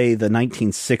to say, the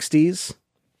 1960s.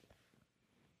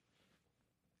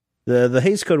 The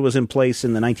Hays Code was in place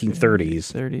in the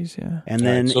 1930s. 30s, yeah. And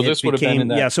then so it this would have been became, in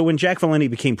that- yeah, so when Jack Valenti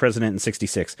became president in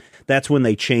 66, that's when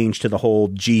they changed to the whole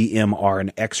G, M, R,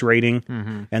 and X rating.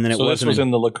 And then it So this wasn't was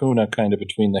in the lacuna kind of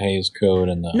between the Hays Code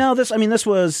and the... No, this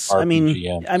was, I mean,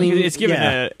 RPGM. It's given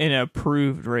yeah, an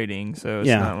approved rating, so it's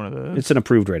Yeah. not one of those. it's an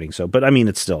approved rating. So, but I mean,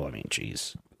 it's still, I mean,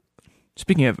 geez.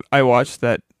 Speaking of, I watched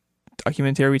that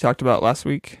documentary we talked about last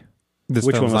week. This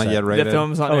Which film's one was not that? yet rated. The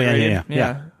film's not Oh, yeah, rated.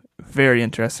 yeah. Very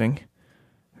interesting.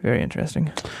 Very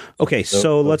interesting. Okay,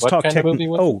 so let's what talk kind of movie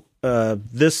was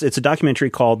it's a documentary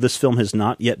called "This Film Has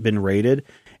Not Yet Been Rated,"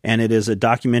 and it is a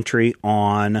documentary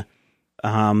on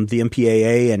the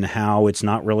MPAA and how it's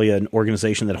not really an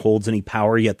organization that holds any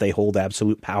power, yet they hold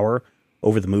absolute power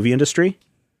over the movie industry,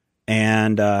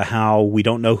 and how we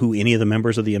don't know who any of the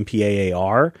members of the MPAA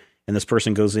are. And this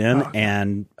person goes in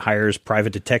and hires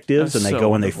private detectives, That's and they so go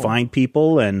wonderful. and they find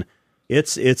people, and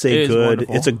it's It is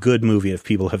wonderful. a good movie if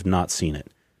people have not seen it.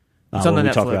 It's on when the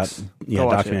we talk Netflix. about Go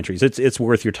watch it. documentaries. It's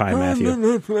worth your time,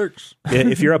 Matthew.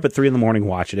 If you're up at 3 a.m,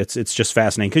 watch it. It's just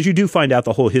fascinating because you do find out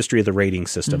the whole history of the rating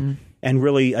system. And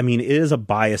really, I mean, it is a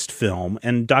biased film,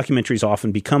 and documentaries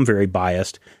often become very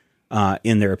biased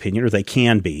in their opinion, or they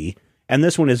can be. And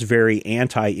this one is very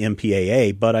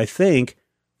anti-MPAA, but I think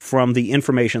from the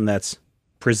information that's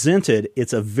presented,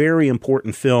 it's a very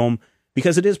important film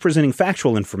because it is presenting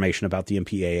factual information about the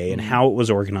MPAA and how it was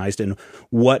organized and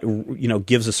what,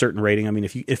 gives a certain rating. I mean,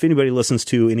 if anybody listens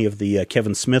to any of the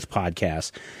Kevin Smith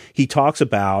podcasts, he talks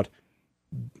about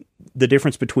the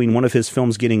difference between one of his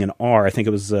films getting an R. I think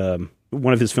it was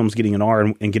one of his films getting an R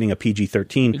and getting a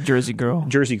PG-13. Jersey Girl.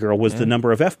 Jersey Girl was the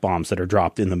number of F-bombs that are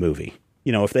dropped in the movie.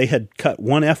 If they had cut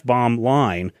one F-bomb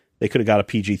line, they could have got a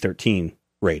PG-13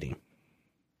 rating.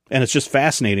 And it's just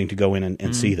fascinating to go in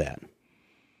and see that.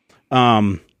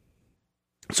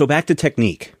 So back to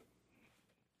technique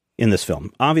in this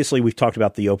film. Obviously, we've talked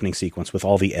about the opening sequence with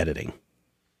all the editing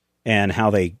and how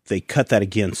they cut that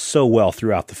again so well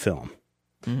throughout the film.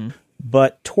 Mm-hmm.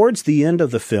 But towards the end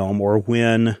of the film, or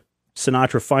when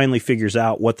Sinatra finally figures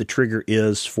out what the trigger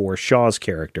is for Shaw's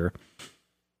character,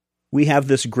 we have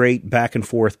this great back and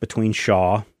forth between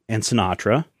Shaw and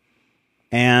Sinatra,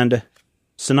 and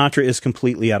Sinatra is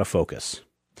completely out of focus.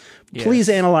 Yes. Please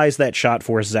analyze that shot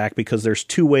for us, Zach, because there's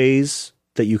two ways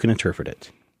that you can interpret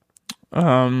it.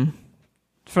 From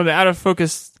the out of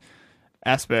focus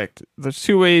aspect, there's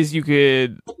two ways you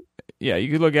could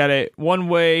look at it. One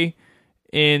way,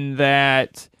 in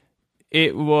that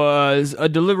it was a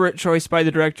deliberate choice by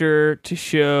the director to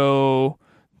show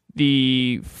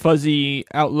the fuzzy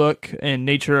outlook and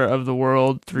nature of the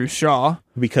world through Shaw.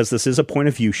 Because this is a point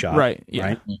of view shot. Right, yeah.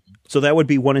 Right? So that would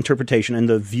be one interpretation, and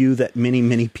the view that many,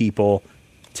 many people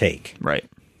take. Right.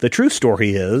 The true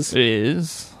story is,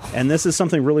 and this is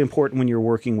something really important when you're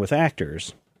working with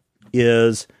actors,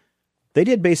 is they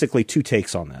did basically two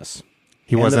takes on this.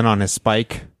 He wasn't on his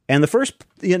spike. And the first,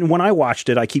 when I watched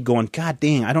it, I keep going, God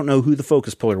dang, I don't know who the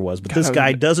focus puller was, but this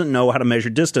guy doesn't know how to measure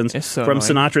distance from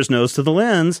Sinatra's nose to the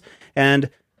lens. And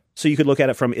so you could look at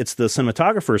it from, it's the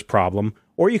cinematographer's problem,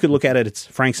 or you could look at it, it's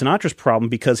Frank Sinatra's problem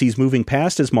because he's moving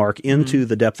past his mark into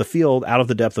the depth of field, out of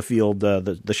the depth of field,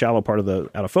 the shallow part of the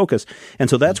out of focus. And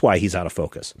so that's why he's out of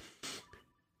focus.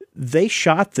 They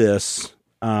shot this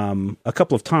a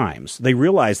couple of times. They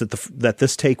realized that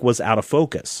this take was out of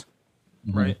focus.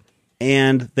 Right.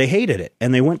 And they hated it,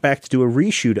 and they went back to do a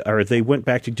reshoot, or they went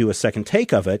back to do a second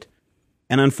take of it.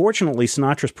 And unfortunately,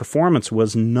 Sinatra's performance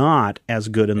was not as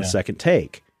good in the second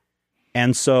take.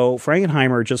 And so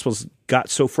Frankenheimer just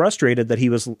got so frustrated that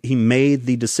he made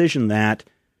the decision that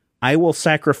I will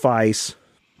sacrifice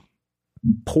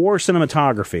poor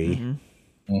cinematography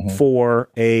for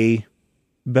a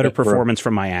better performance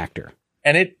from my actor.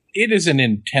 And it is an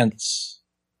intense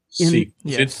sequence.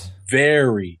 Yes. It's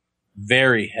very,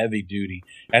 very heavy duty.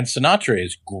 And Sinatra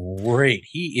is great.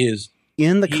 He is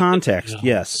in the context,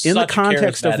 yes. In the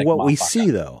context of what we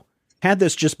see, though, had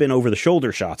this just been over the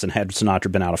shoulder shots and had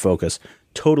Sinatra been out of focus,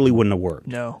 totally wouldn't have worked.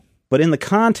 No. But in the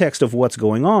context of what's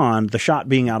going on, the shot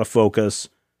being out of focus,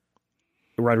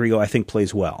 Rodrigo, I think,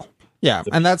 plays well. Yeah,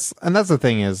 and that's the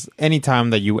thing is, anytime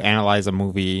that you analyze a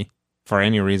movie for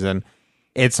any reason,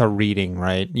 it's a reading,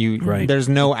 right? There's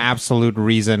no absolute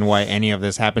reason why any of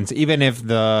this happens, even if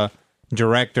the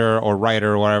director or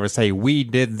writer or whatever say we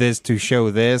did this to show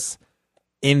this.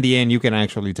 In the end, you can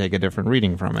actually take a different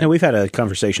reading from it. And we've had a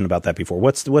conversation about that before.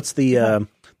 What's the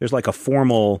there's like a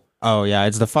formal. Oh yeah,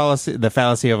 it's the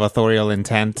fallacy of authorial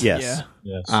intent. Yes.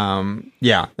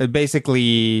 Yes. It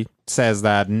basically says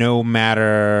that no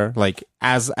matter, like,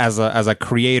 as a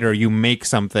creator, you make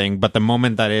something, but the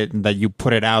moment that you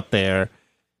put it out there,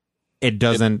 it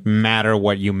doesn't matter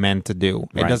what you meant to do.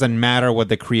 It doesn't matter what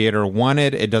the creator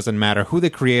wanted. It doesn't matter who the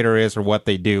creator is or what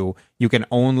they do. You can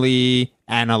only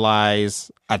analyze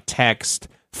a text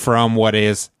from what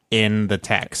is in the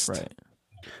text. Right.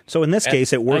 So in this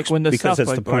case, it works like because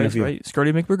it's the point of view. Right?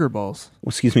 Skirty McBooger balls. Well,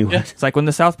 excuse me, what? Yeah. It's like when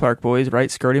the South Park boys write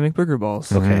Skirty McBooger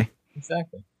balls. Okay.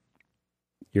 Exactly.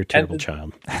 You're a terrible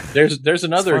child. There's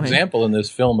another example in this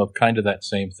film of kind of that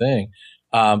same thing.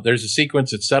 There's a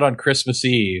sequence that's set on Christmas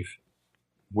Eve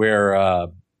where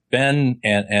Ben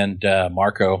and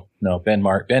Marco, no,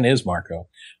 Ben is Marco.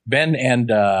 Ben and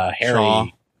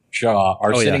Harry Shaw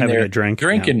are sitting there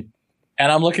drinking,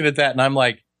 and I'm looking at that and I'm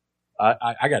like,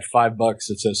 I got $5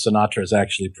 that says Sinatra is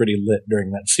actually pretty lit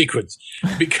during that sequence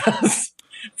because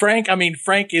Frank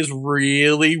is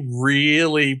really,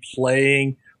 really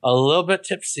playing a little bit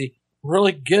tipsy,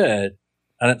 really good,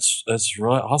 and it's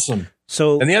really awesome.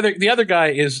 So, and the other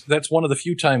guy that's one of the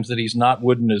few times that he's not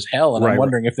wooden as hell, and I'm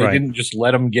wondering if they didn't just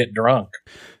let him get drunk.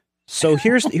 So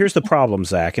here's the problem,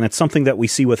 Zach, and it's something that we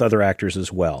see with other actors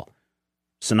as well.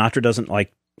 Sinatra doesn't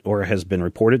like, or has been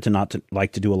reported to not to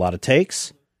like to do a lot of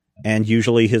takes, and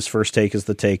usually his first take is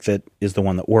the take that is the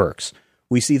one that works.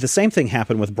 We see the same thing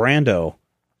happen with Brando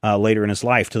later in his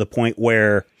life, to the point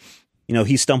where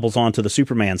he stumbles onto the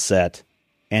Superman set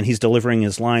and he's delivering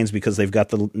his lines because they've got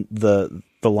the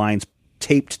lines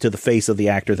taped to the face of the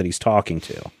actor that he's talking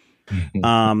to.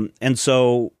 And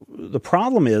so the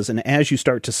problem is, and as you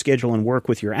start to schedule and work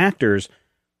with your actors,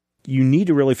 you need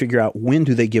to really figure out when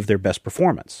do they give their best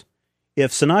performance.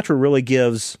 If Sinatra really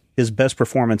gives his best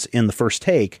performance in the first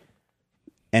take,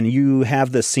 and you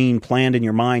have this scene planned in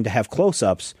your mind to have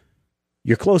close-ups,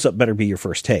 your close-up better be your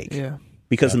first take. Yeah.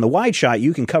 Because in the wide shot,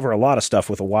 you can cover a lot of stuff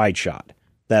with a wide shot,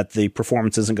 that the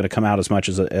performance isn't going to come out as much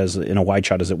as in a wide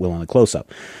shot as it will in a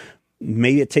close-up.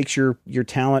 Maybe it takes your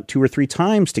talent 2 or 3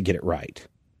 times to get it right.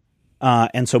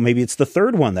 And so maybe it's the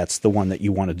third one that's the one that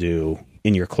you want to do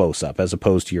in your close-up as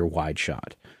opposed to your wide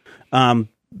shot.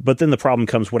 But then the problem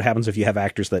comes, what happens if you have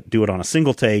actors that do it on a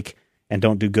single take and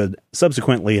don't do good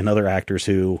subsequently, and other actors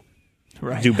who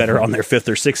do better on their 5th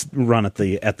or 6th run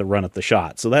at the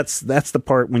shot. So that's the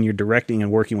part when you're directing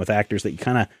and working with actors that you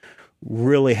kind of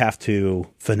really have to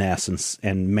finesse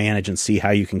and manage and see how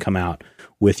you can come out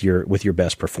with your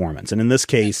best performance. And in this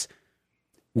case,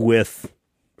 with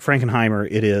Frankenheimer,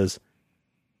 it is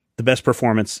the best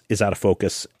performance is out of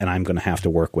focus, and I'm going to have to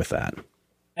work with that.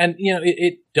 And,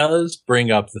 it does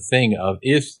bring up the thing of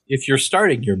if you're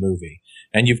starting your movie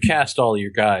and you've cast all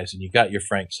your guys and you got your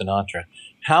Frank Sinatra,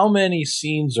 how many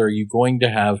scenes are you going to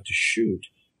have to shoot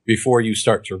before you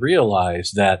start to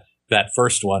realize that that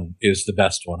first one is the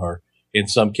best one, or in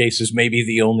some cases, maybe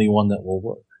the only one that will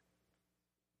work?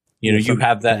 You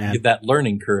have that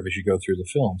learning curve as you go through the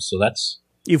film. So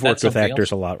you've worked with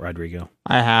actors a lot, Rodrigo.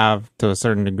 I have, to a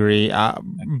certain degree,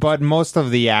 but most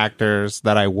of the actors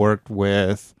that I worked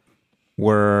with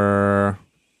were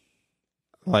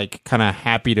like kind of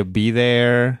happy to be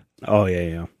there. Oh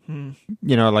yeah.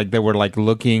 Like they were like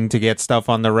looking to get stuff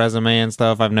on their resume and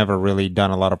stuff. I've never really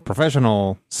done a lot of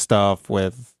professional stuff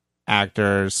with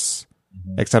actors,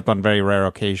 except on very rare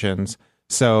occasions.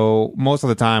 So most of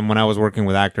the time when I was working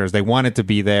with actors, they wanted to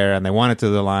be there and they wanted to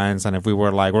do the lines. And if we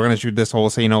were like, we're going to shoot this whole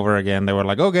scene over again, they were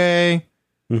like, okay.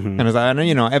 And it's like,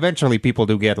 eventually people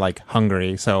do get like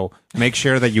hungry. So make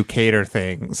sure that you cater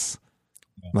things.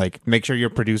 Like make sure your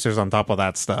producer's on top of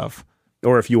that stuff.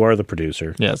 Or if you are the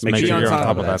producer. Yes, make sure you're on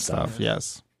top of that stuff.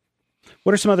 Yes.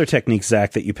 What are some other techniques,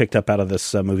 Zach, that you picked up out of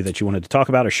this movie that you wanted to talk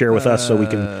about or share with us so we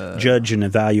can judge and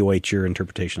evaluate your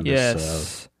interpretation of this?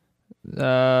 Yes.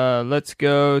 Let's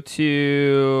go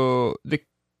to the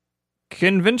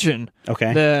convention.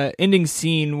 Okay. The ending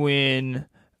scene when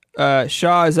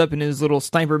Shaw is up in his little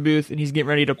sniper booth and he's getting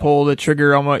ready to pull the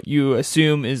trigger on what you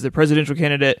assume is the presidential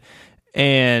candidate,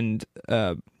 and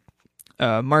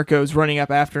Marco's running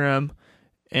up after him,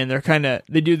 and they're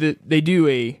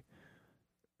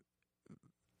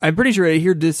I'm pretty sure I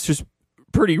hear this just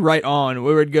pretty right on.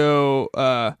 We would go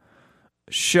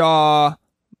Shaw,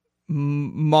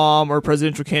 mom or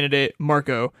presidential candidate,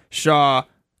 Marco, Shaw,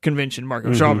 convention,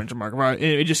 Marco, Shaw, convention, Marco. Right?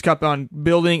 It just kept on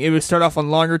building. It would start off on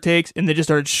longer takes, and they just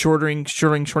started shortening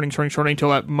until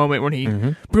that moment when he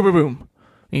boom, boom, boom.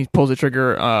 He pulls the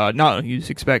trigger, not what you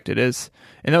expect it is.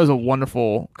 And that was a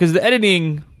wonderful, because the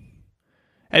editing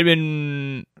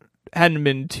hadn't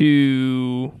been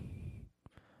too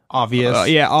obvious.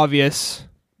 Obvious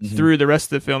through the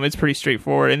rest of the film. It's pretty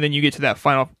straightforward. And then you get to that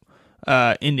final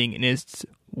ending, and it's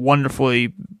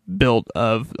wonderfully built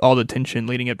of all the tension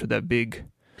leading up to that big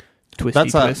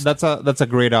twist. That's a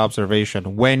great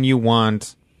observation. When you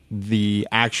want the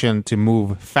action to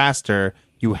move faster,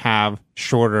 you have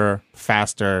shorter,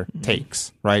 faster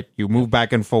takes, right? You move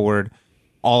back and forward.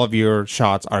 All of your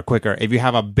shots are quicker. If you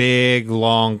have a big,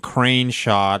 long crane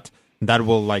shot, that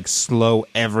will like slow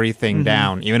everything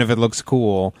down, even if it looks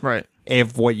cool. Right.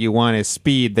 If what you want is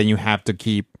speed, then you have to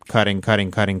keep cutting,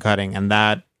 and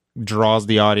that draws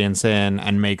the audience in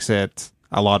and makes it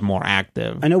a lot more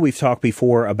active. I know we've talked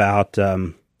before about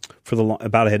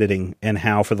about editing and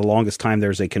how for the longest time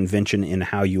there's a convention in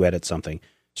how you edit something.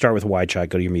 Start with a wide shot,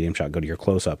 go to your medium shot, go to your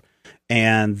close-up.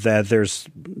 And that there's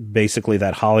basically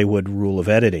that Hollywood rule of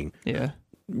editing. Yeah.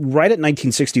 Right at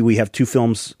 1960, we have 2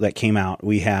 films that came out.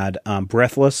 We had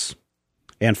Breathless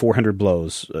and 400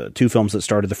 Blows, 2 films that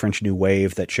started the French New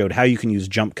Wave that showed how you can use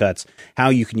jump cuts, how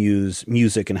you can use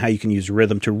music, and how you can use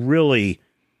rhythm to really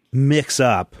mix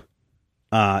up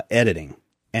editing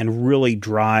and really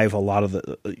drive a lot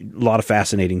of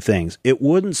fascinating things. It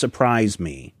wouldn't surprise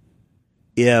me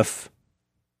if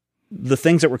the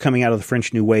things that were coming out of the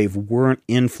French New Wave weren't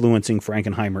influencing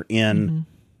Frankenheimer in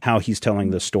how he's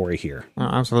telling the story here. Oh,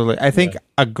 absolutely. I think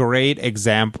a great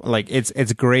example, like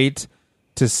it's great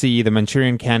to see The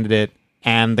Manchurian Candidate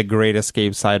and The Great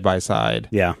Escape side by side.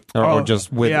 Yeah. Or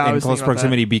just in close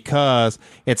proximity, because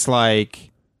it's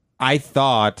like, I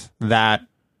thought that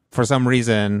for some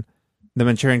reason The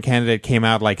Manchurian Candidate came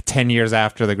out like 10 years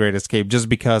after The Great Escape, just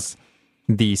because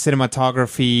the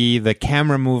cinematography, the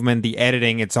camera movement, the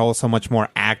editing, it's all so much more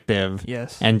active.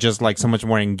 Yes. And just like so much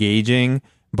more engaging.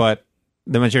 But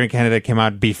The Manchurian Candidate came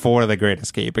out before The Great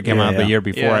Escape. It came out the year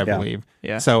before, I believe.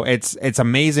 Yeah. So it's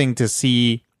amazing to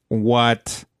see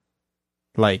what,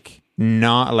 like,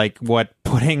 not like what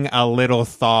putting a little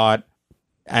thought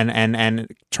and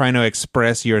trying to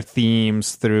express your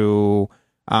themes through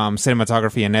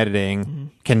cinematography and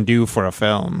editing can do for a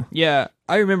film. Yeah,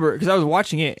 I remember because I was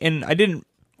watching it and I didn't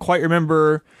quite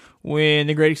remember when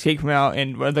The Great Escape came out,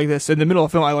 and like this in the middle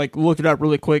of the film, I like looked it up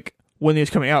really quick when it was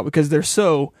coming out because they're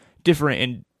so different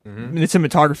in the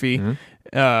cinematography.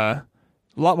 A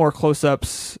lot more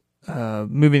close-ups,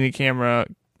 moving the camera,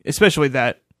 especially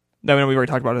that one we already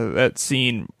talked about. That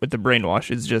scene with the brainwash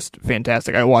is just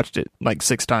fantastic. I watched it like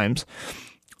 6 times,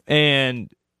 and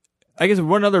I guess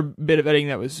one other bit of editing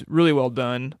that was really well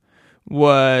done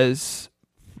was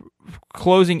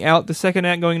closing out the second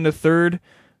act, going into third.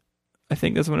 I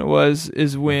think that's when it was.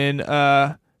 Is when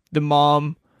the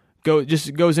mom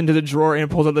goes into the drawer and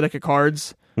pulls out the deck of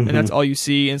cards, and that's all you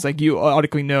see. And it's like you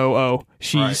automatically know, oh,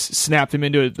 she's snapped him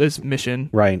into this mission.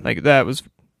 Right. Like that was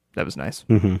nice.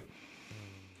 Mm-hmm.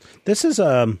 This is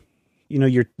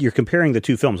you're comparing the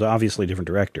two films, obviously different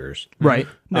directors. Right.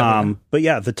 But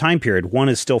yeah, the time period, one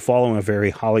is still following a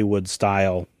very Hollywood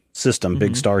style system,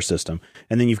 big star system.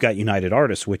 And then you've got United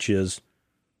Artists, which is,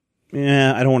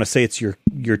 I don't want to say it's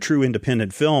your true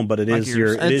independent film, but it is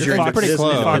your pretty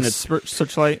close.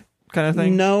 Searchlight kind of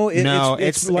thing. No,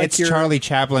 it's Charlie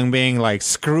Chaplin being like,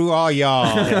 screw all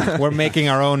y'all. We're making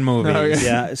our own movies. Okay.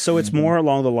 Yeah. So it's more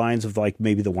along the lines of like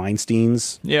maybe the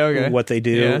Weinsteins. Yeah. Okay. What they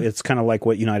do. Yeah. It's kind of like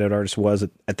what United Artists was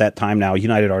at that time. Now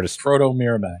United Artists. Proto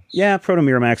Miramax. Yeah. Proto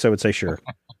Miramax, I would say. Sure.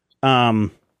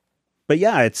 But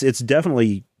yeah, it's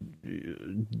definitely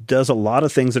does a lot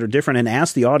of things that are different and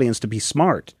asks the audience to be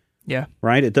smart. Yeah.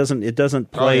 Right. It doesn't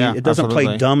play absolutely.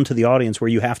 play dumb to the audience where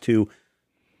you have to.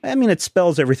 I mean, it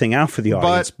spells everything out for the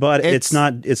audience, but it's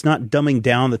not dumbing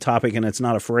down the topic, and it's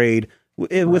not afraid,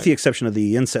 with the exception of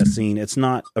the incest scene, it's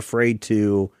not afraid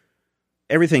to.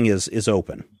 Everything is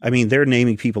open. I mean, they're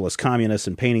naming people as communists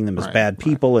and painting them as bad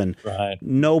people, and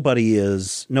nobody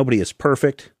is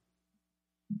perfect.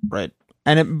 Right.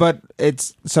 And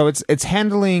it's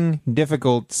handling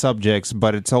difficult subjects,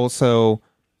 but it's also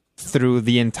through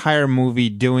the entire movie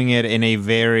doing it in a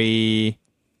very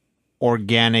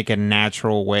organic and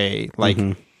natural way. Like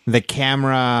the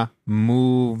camera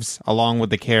moves along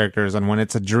with the characters, and when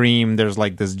it's a dream, there's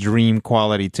like this dream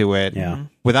quality to it. Yeah.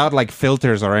 Without like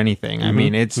filters or anything. I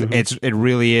mean, it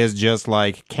really is just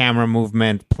like camera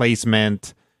movement,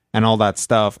 placement, and all that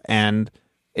stuff, and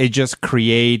it just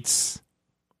creates,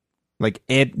 like,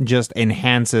 it just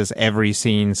enhances every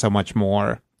scene so much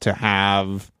more to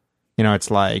have,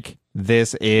 it's like,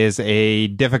 this is a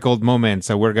difficult moment,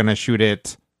 so we're gonna shoot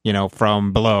it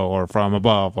from below or from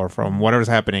above or from whatever's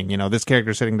happening. This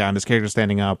character sitting down, this character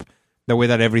standing up, the way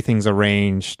that everything's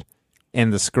arranged in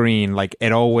the screen, like,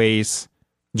 it always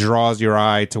draws your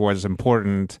eye to what's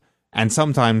important, and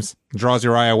sometimes draws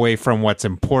your eye away from what's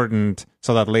important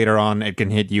so that later on it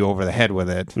can hit you over the head with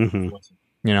it. And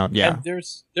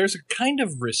there's a kind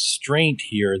of restraint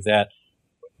here that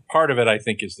part of it, I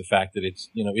think, is the fact that it's,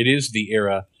 it is the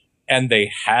era, and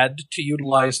they had to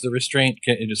utilize the restraint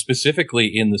specifically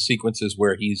in the sequences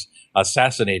where he's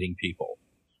assassinating people.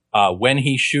 When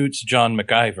he shoots John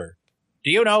MacIver, do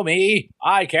you know me?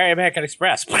 I carry American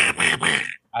Express.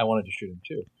 I wanted to shoot him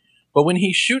too. But when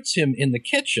he shoots him in the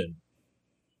kitchen,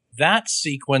 that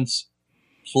sequence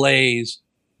plays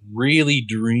really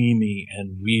dreamy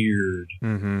and weird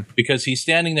because he's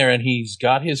standing there and he's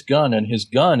got his gun, and his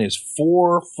gun is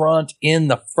forefront in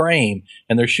the frame,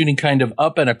 and they're shooting kind of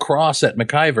up and across at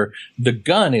MacIver. The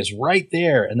gun is right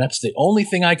there, and that's the only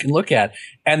thing I can look at.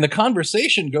 And the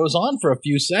conversation goes on for a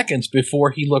few seconds before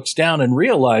he looks down and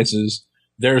realizes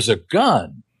there's a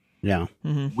gun. Yeah.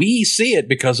 We see it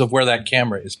because of where that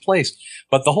camera is placed,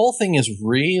 but the whole thing is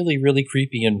really, really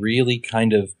creepy and really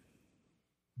kind of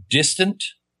distant.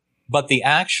 But the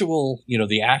actual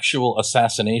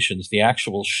assassinations, the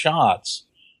actual shots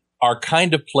are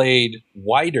kind of played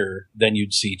wider than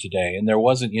you'd see today. And there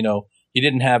wasn't, you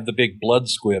didn't have the big blood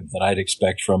squib that I'd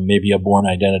expect from maybe a Bourne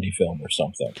Identity film or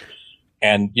something.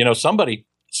 And,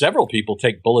 several people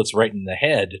take bullets right in the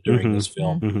head during this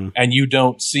film. And you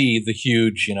don't see the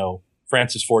huge,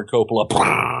 Francis Ford Coppola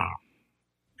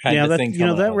kind of thing.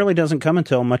 That really doesn't come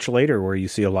until much later, where you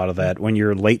see a lot of that when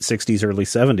you're late 60s, early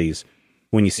 70s.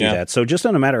 When you see that. So just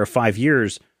in a matter of 5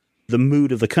 years, the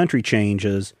mood of the country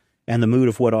changes and the mood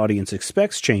of what audience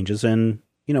expects changes. And,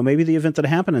 maybe the event that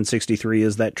happened in 63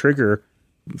 is that trigger,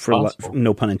 for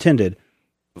no pun intended,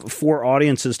 for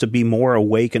audiences to be more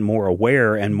awake and more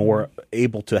aware and more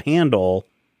able to handle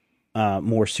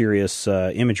more serious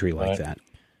imagery like that.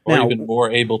 Or Now, even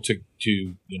more able to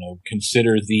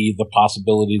consider the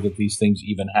possibility that these things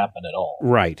even happen at all.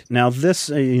 right. Now, this,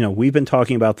 we've been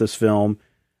talking about this film.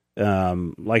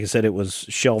 Like I said, it was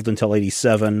shelved until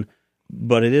 87,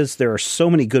 but there are so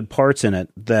many good parts in it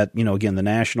that, again, the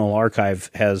National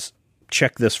Archive has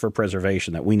checked this for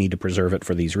preservation, that we need to preserve it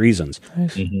for these reasons.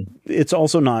 Mm-hmm. It's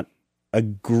also not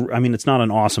it's not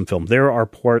an awesome film. There are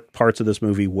parts of this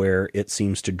movie where it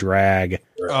seems to drag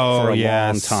for a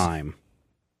long time.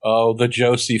 Oh, the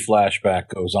Josie flashback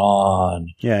goes on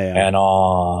and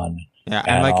on. Yeah,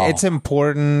 and like it's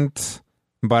important,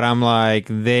 but I'm like,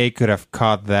 they could have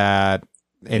cut that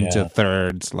into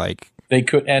thirds. Like they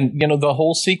could, and the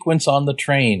whole sequence on the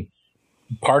train.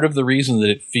 Part of the reason that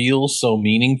it feels so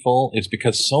meaningful is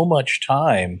because so much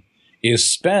time is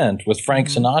spent with Frank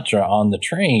Sinatra on the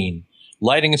train,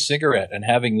 lighting a cigarette and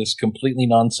having this completely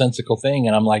nonsensical thing.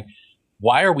 And I'm like,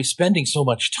 why are we spending so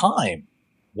much time?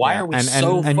 Why are we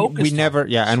so focused?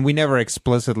 We never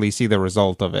explicitly see the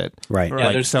result of it. Right.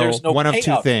 Yeah, there's no one of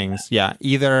two things. Yeah,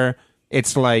 either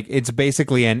it's like it's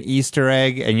basically an Easter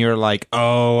egg, and you're like,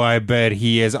 oh, I bet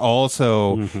he is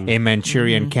also a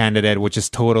Manchurian candidate, which is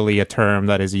totally a term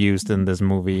that is used in this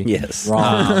movie. Yes.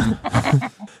 Wrong.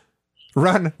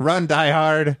 Run, Die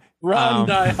Hard.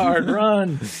 Die Hard,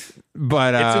 run.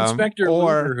 But it's Inspector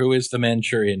Looper who is the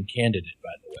Manchurian candidate, by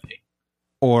the way.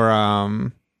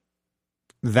 Or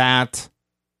that,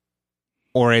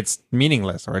 or it's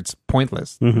meaningless, or it's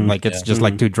pointless. Like it's just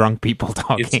like two drunk people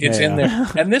talking. It's in there.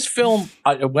 And this film,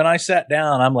 when I sat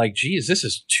down, I'm like, geez, this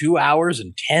is 2 hours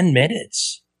and 10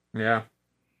 minutes. Yeah.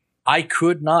 I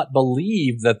could not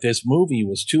believe that this movie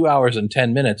was 2 hours and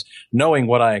 10 minutes, knowing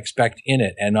what I expect in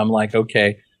it. And I'm like,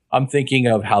 okay, I'm thinking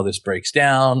of how this breaks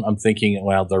down. I'm thinking,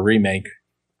 well, the remake.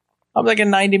 I'm thinking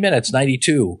 90 minutes,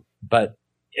 92. But,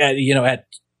 at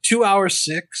 2 hours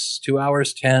 6, 2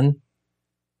 hours 10,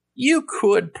 you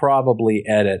could probably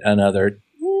edit another,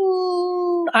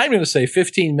 I'm going to say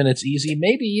 15 minutes easy,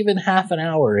 maybe even half an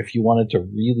hour if you wanted to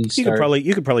really start.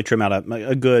 You could probably trim out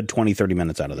a good 20, 30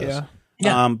 minutes out of this.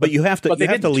 Yeah. But you have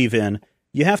to leave in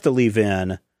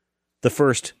the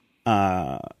first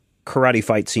karate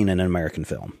fight scene in an American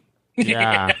film.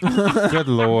 Yeah. Good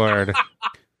Lord.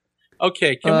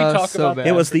 Okay, can we talk about that?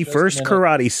 It was the first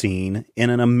karate scene in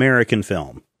an American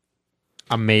film.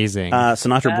 Amazing.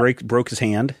 Sinatra broke his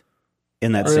hand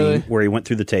in that scene where he went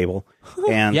through the table.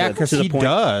 And because he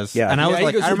does. Yeah. And I was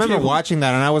like, I remember watching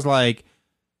that and I was like,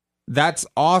 that's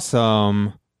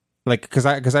awesome. Like, because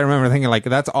I remember thinking, like,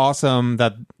 that's awesome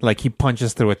that, like, he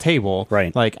punches through a table.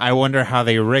 Right. Like, I wonder how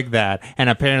they rigged that. And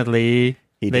apparently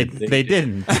they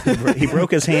didn't. He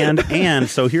broke his hand. And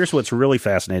so here's what's really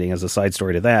fascinating as a side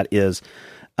story to that is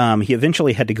he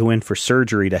eventually had to go in for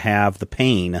surgery to have the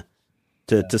pain,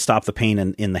 to stop the pain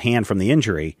in the hand from the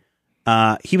injury.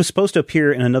 He was supposed to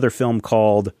appear in another film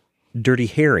called Dirty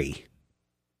Harry,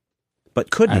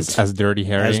 but couldn't. As Dirty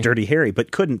Harry?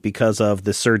 But couldn't because of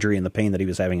the surgery and the pain that he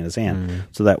was having in his hand.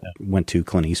 So that went to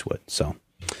Clint Eastwood. So,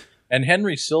 and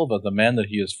Henry Silva, the man that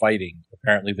he is fighting,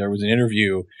 apparently there was an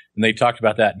interview and they talked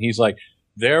about that, and he's like,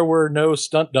 there were no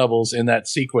stunt doubles in that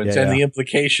sequence, and the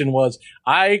implication was,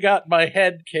 I got my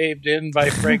head caved in by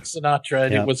Frank Sinatra,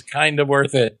 and it was kind of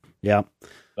worth it. Yeah,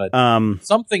 but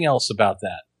something else about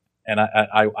that, and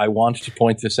I want to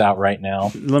point this out right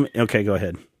now. Okay, go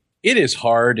ahead. It is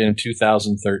hard in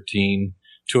 2013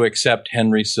 to accept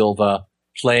Henry Silva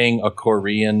playing a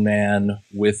Korean man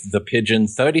with the Pigeon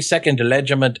 32nd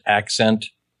Regiment accent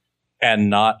and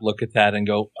not look at that and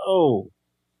go, oh,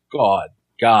 God,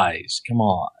 guys, come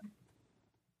on.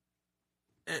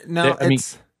 No,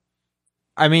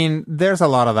 I mean, there's a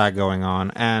lot of that going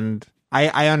on, and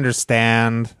I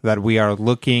understand that we are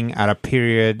looking at a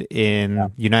period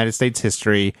in United States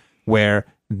history where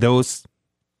those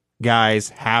guys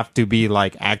have to be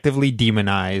like actively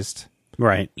demonized.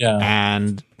 Right. Yeah.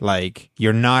 And like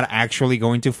you're not actually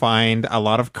going to find a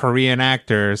lot of Korean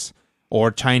actors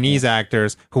or Chinese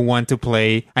actors who want to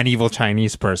play an evil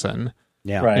Chinese person.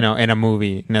 Yeah. Right. In a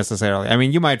movie necessarily. I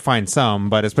mean, you might find some,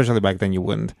 but especially back then you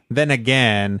wouldn't. Then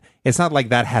again, it's not like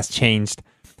that has changed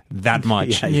that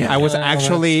much. I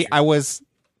was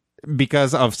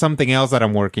because of something else that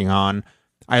I'm working on,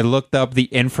 I looked up the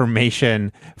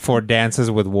information for Dances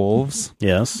with Wolves.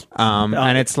 Yes.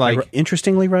 And it's like...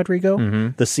 Interestingly,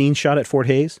 Rodrigo, the scene shot at Fort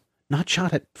Hays, not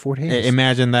shot at Fort Hays.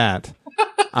 Imagine that.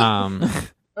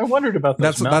 I wondered about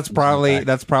those that's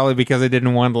probably because they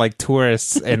didn't want like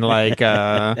tourists in like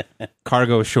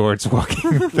cargo shorts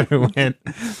walking through it.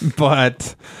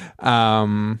 But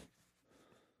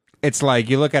it's like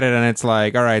you look at it and it's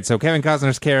like, all right, so Kevin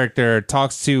Costner's character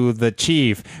talks to the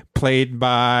chief, played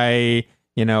by,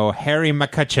 you know, Harry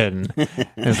McCutcheon.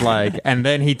 It's like, and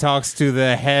then he talks to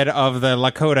the head of the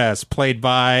Lakotas, played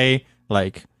by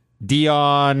like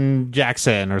Dion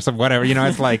Jackson or some whatever. You know,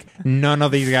 it's like none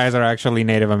of these guys are actually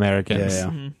Native Americans.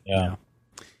 Yeah.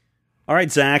 All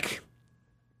right, Zach.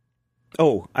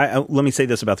 Oh, let me say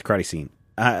this about the karate scene.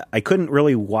 I couldn't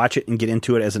really watch it and get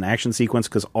into it as an action sequence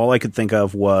because all I could think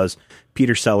of was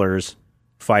Peter Sellers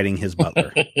fighting his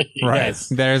butler. Right. Yes.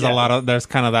 There's there's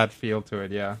kind of that feel to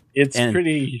it, yeah. It's And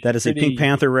pretty. That is a Pink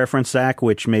Panther reference, Zach,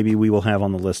 which maybe we will have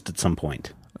on the list at some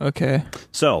point. Okay.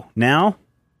 So, now,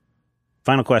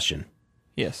 final question.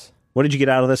 Yes. What did you get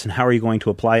out of this, and how are you going to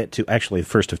apply it to... Actually, the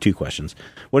first of two questions.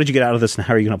 What did you get out of this, and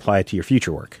how are you going to apply it to your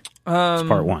future work? It's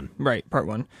part one. Right, part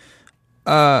one.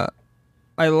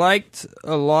 I liked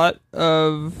a lot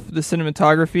of the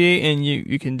cinematography, and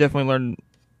you can definitely learn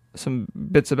some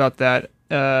bits about that,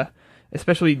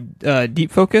 especially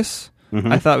deep focus.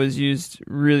 I thought was used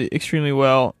really extremely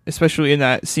well, especially in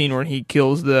that scene where he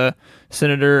kills the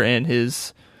senator and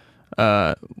his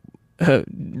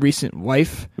recent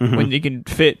wife, when you can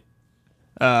fit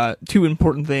two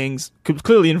important things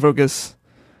clearly in focus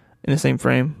in the same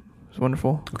frame. It was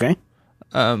wonderful. Okay.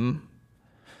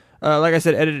 Like I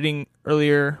said, editing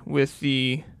earlier with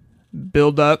the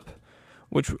build up,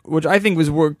 which I think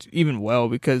was worked even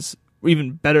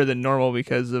better than normal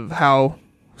because of how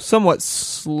somewhat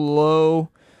slow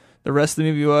the rest of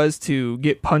the movie was. To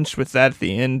get punched with that at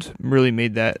the end really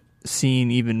made that scene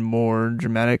even more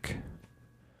dramatic.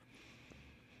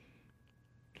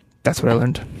 That's what I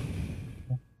learned.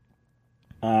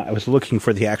 I was looking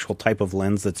for the actual type of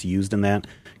lens that's used in that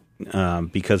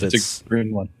because It's a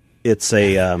green one. it's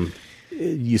a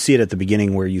you see it at the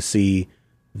beginning where you see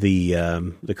the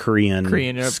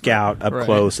Korean scout up right.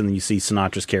 close, and then you see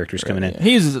Sinatra's characters coming in.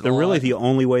 He uses it a Really, lot. the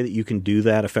only way that you can do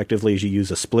that effectively is you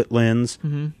use a split lens,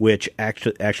 which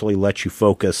actually lets you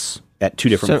focus at two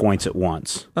different points at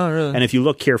once. Oh, really? And if you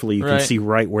look carefully, you can Right. see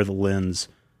right where the lens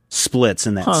splits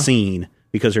in that scene,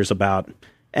 because there's about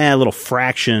a little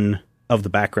fraction of the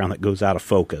background that goes out of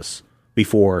focus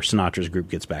before Sinatra's group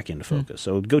gets back into focus.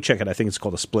 So go check it. I think it's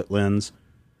called a split lens.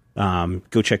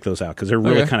 Go check those out because they're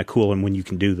really kind of cool, and when you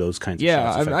can do those kinds of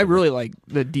shots I effectively. really like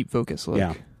the deep focus look.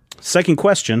 Yeah. Second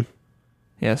question.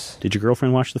 Yes. Did your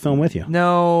girlfriend watch the film with you?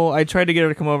 No, I tried to get her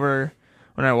to come over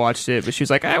when I watched it, but she was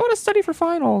like, I want to study for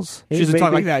finals. Hey, She doesn't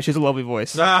talk baby. like that. She has a lovely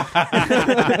voice.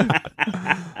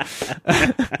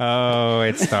 Oh,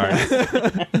 it starts.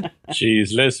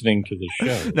 She's listening to the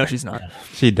show. No, she's not.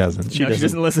 She doesn't. She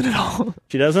doesn't listen at all.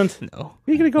 She doesn't? No.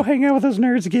 Are you going to go hang out with those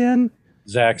nerds again?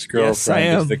 Zach's Yes, I girlfriend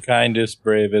am. is the kindest,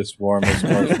 bravest, warmest,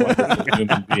 most wonderful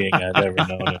human being I've ever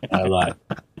known in my life.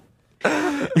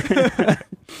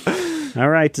 All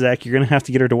right, Zach, you're going to have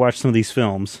to get her to watch some of these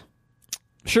films.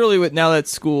 Surely, now that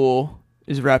school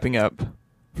is wrapping up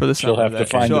for the She'll summer, have to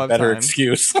find she'll a have better time.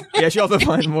 excuse. Yeah, she'll have to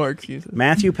find more excuses.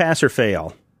 Matthew, pass or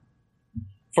fail?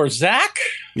 For Zach?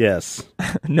 Yes.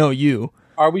 No, you.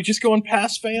 Are we just going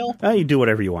pass fail? You do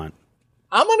whatever you want.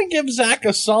 I'm going to give Zach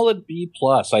a solid B+.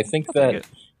 I think take that it.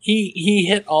 he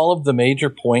hit all of the major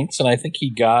points, and I think he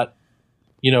got,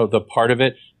 the part of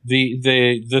it.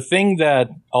 The thing that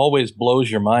always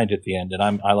blows your mind at the end,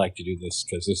 and I like to do this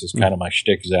because this is kind of my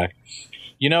shtick, Zach.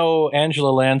 Angela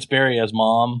Lansbury as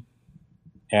Mom,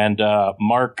 and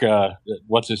Mark,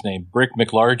 what's his name? Brick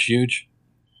McLarge,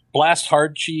 Blast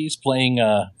Hard Cheese playing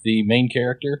the main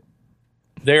character.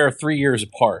 They are 3 years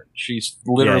apart. She's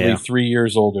literally 3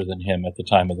 years older than him at the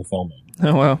time of the filming.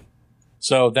 Oh, wow.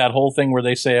 So that whole thing where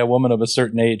they say a woman of a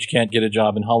certain age can't get a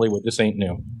job in Hollywood, this ain't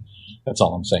new. That's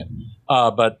all I'm saying.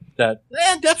 But that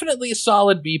definitely a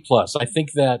solid B+. I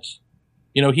think that,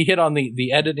 he hit on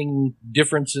the editing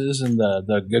differences and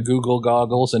the Google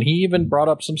goggles, and he even brought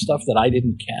up some stuff that I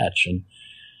didn't catch. And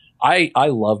I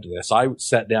loved this. I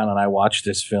sat down and I watched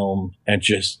this film and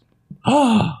just,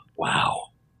 wow.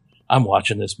 I'm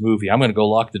watching this movie. I'm going to go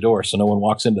lock the door so no one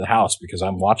walks into the house because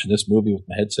I'm watching this movie with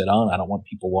my headset on. I don't want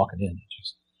people walking in.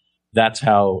 That's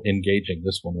how engaging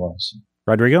this one was.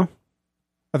 Rodrigo?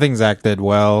 I think Zach did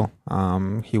well.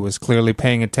 He was clearly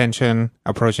paying attention,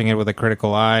 approaching it with a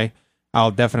critical eye.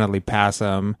 I'll definitely pass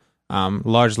him,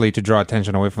 largely to draw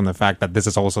attention away from the fact that this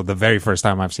is also the very first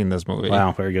time I've seen this movie.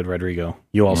 Wow, very good, Rodrigo.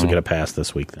 You also get a pass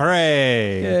this week. Then.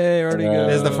 Hooray! Yay, already good.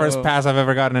 This is the first pass I've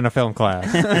ever gotten in a film class.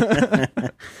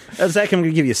 Zach, I'm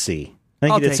going to give you a C. I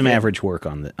think I'll you did take some it. average work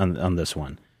on this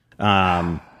one.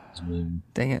 Dang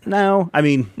it. No, I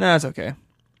mean, No, it's okay.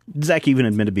 Zach even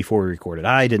admitted before we recorded,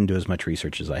 I didn't do as much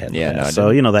research as I had. Yeah, no, I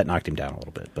so didn't. that knocked him down a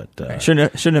little bit. But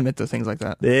Shouldn't admit to things like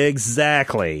that.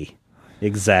 exactly.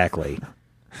 Yeah,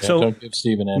 So don't give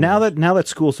Steven any. now that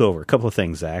school's over, a couple of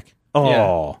things, Zach. Oh,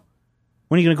 Yeah.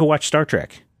 when are you going to go watch Star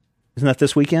Trek? Isn't that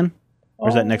this weekend, or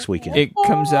is that next weekend? It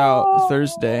comes out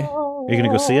Thursday, Are you going to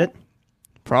go see it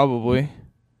probably.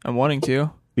 I'm wanting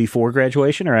to. before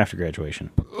graduation or after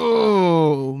graduation?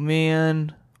 Oh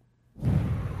man.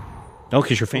 Oh,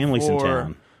 because your family's in Before.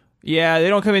 town. Yeah, they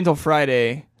don't come in until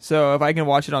Friday. So if I can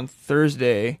watch it on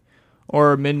Thursday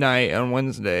or midnight on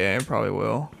Wednesday, I probably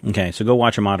will. Okay, so go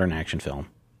watch a modern action film,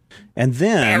 and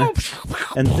then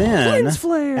Lens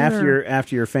flare.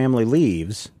 after your family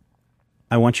leaves,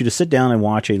 I want you to sit down and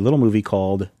watch a little movie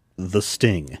called The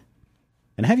Sting,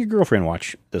 and have your girlfriend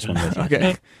watch this one with you.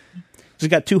 Okay. It's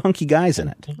got two hunky guys in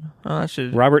it: Oh, that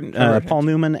should. Paul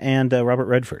Newman and Robert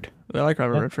Redford. I like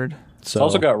Robert Redford. It's So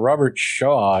also got Robert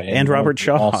Shaw And Robert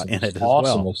Shaw in it as well.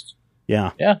 Awesomest.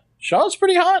 yeah, Yeah, Shaw's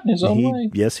pretty hot in his own way.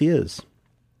 yes, he is.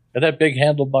 Got that big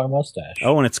handlebar mustache.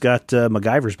 Oh, and it's got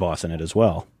MacGyver's boss in it as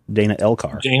well, Dana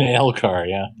Elcar. Dana Elcar,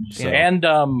 yeah. So- And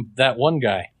that one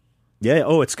guy. Yeah.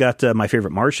 Oh, it's got My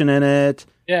Favorite Martian in it.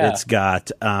 Yeah. It's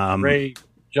got Ray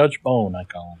Judge Bone, I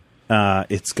call him.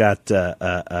 it's got there's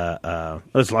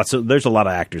a lot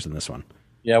of actors in this one.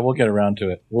 Yeah, we'll get around to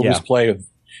it. We'll Yeah. just play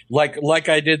like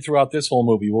I did throughout this whole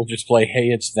movie. We'll just play, hey,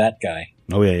 it's that guy.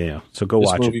 Oh yeah. So go This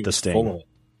watch movie it. The was full of Sting. it.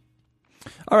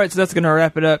 All right, so that's going to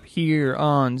wrap it up here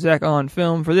on Zach on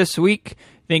Film for this week.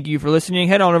 Thank you for listening.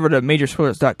 Head on over to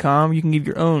majorspoilers.com. You can give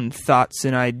your own thoughts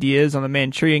and ideas on the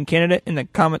Manchurian Candidate in the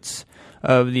comments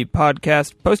of the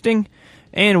podcast posting.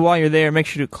 And while you're there, make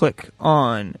sure to click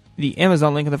on the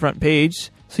Amazon link on the front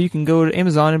page so you can go to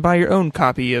Amazon and buy your own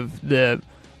copy of the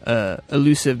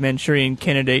elusive Manchurian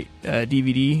Candidate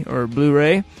DVD or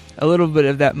Blu-ray. A little bit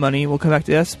of that money will come back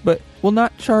to us, but will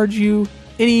not charge you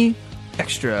any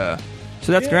extra.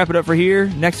 So that's going to wrap it up for here.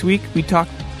 Next week, we talk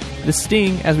The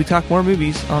Sting as we talk more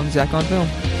movies on Zach on Film.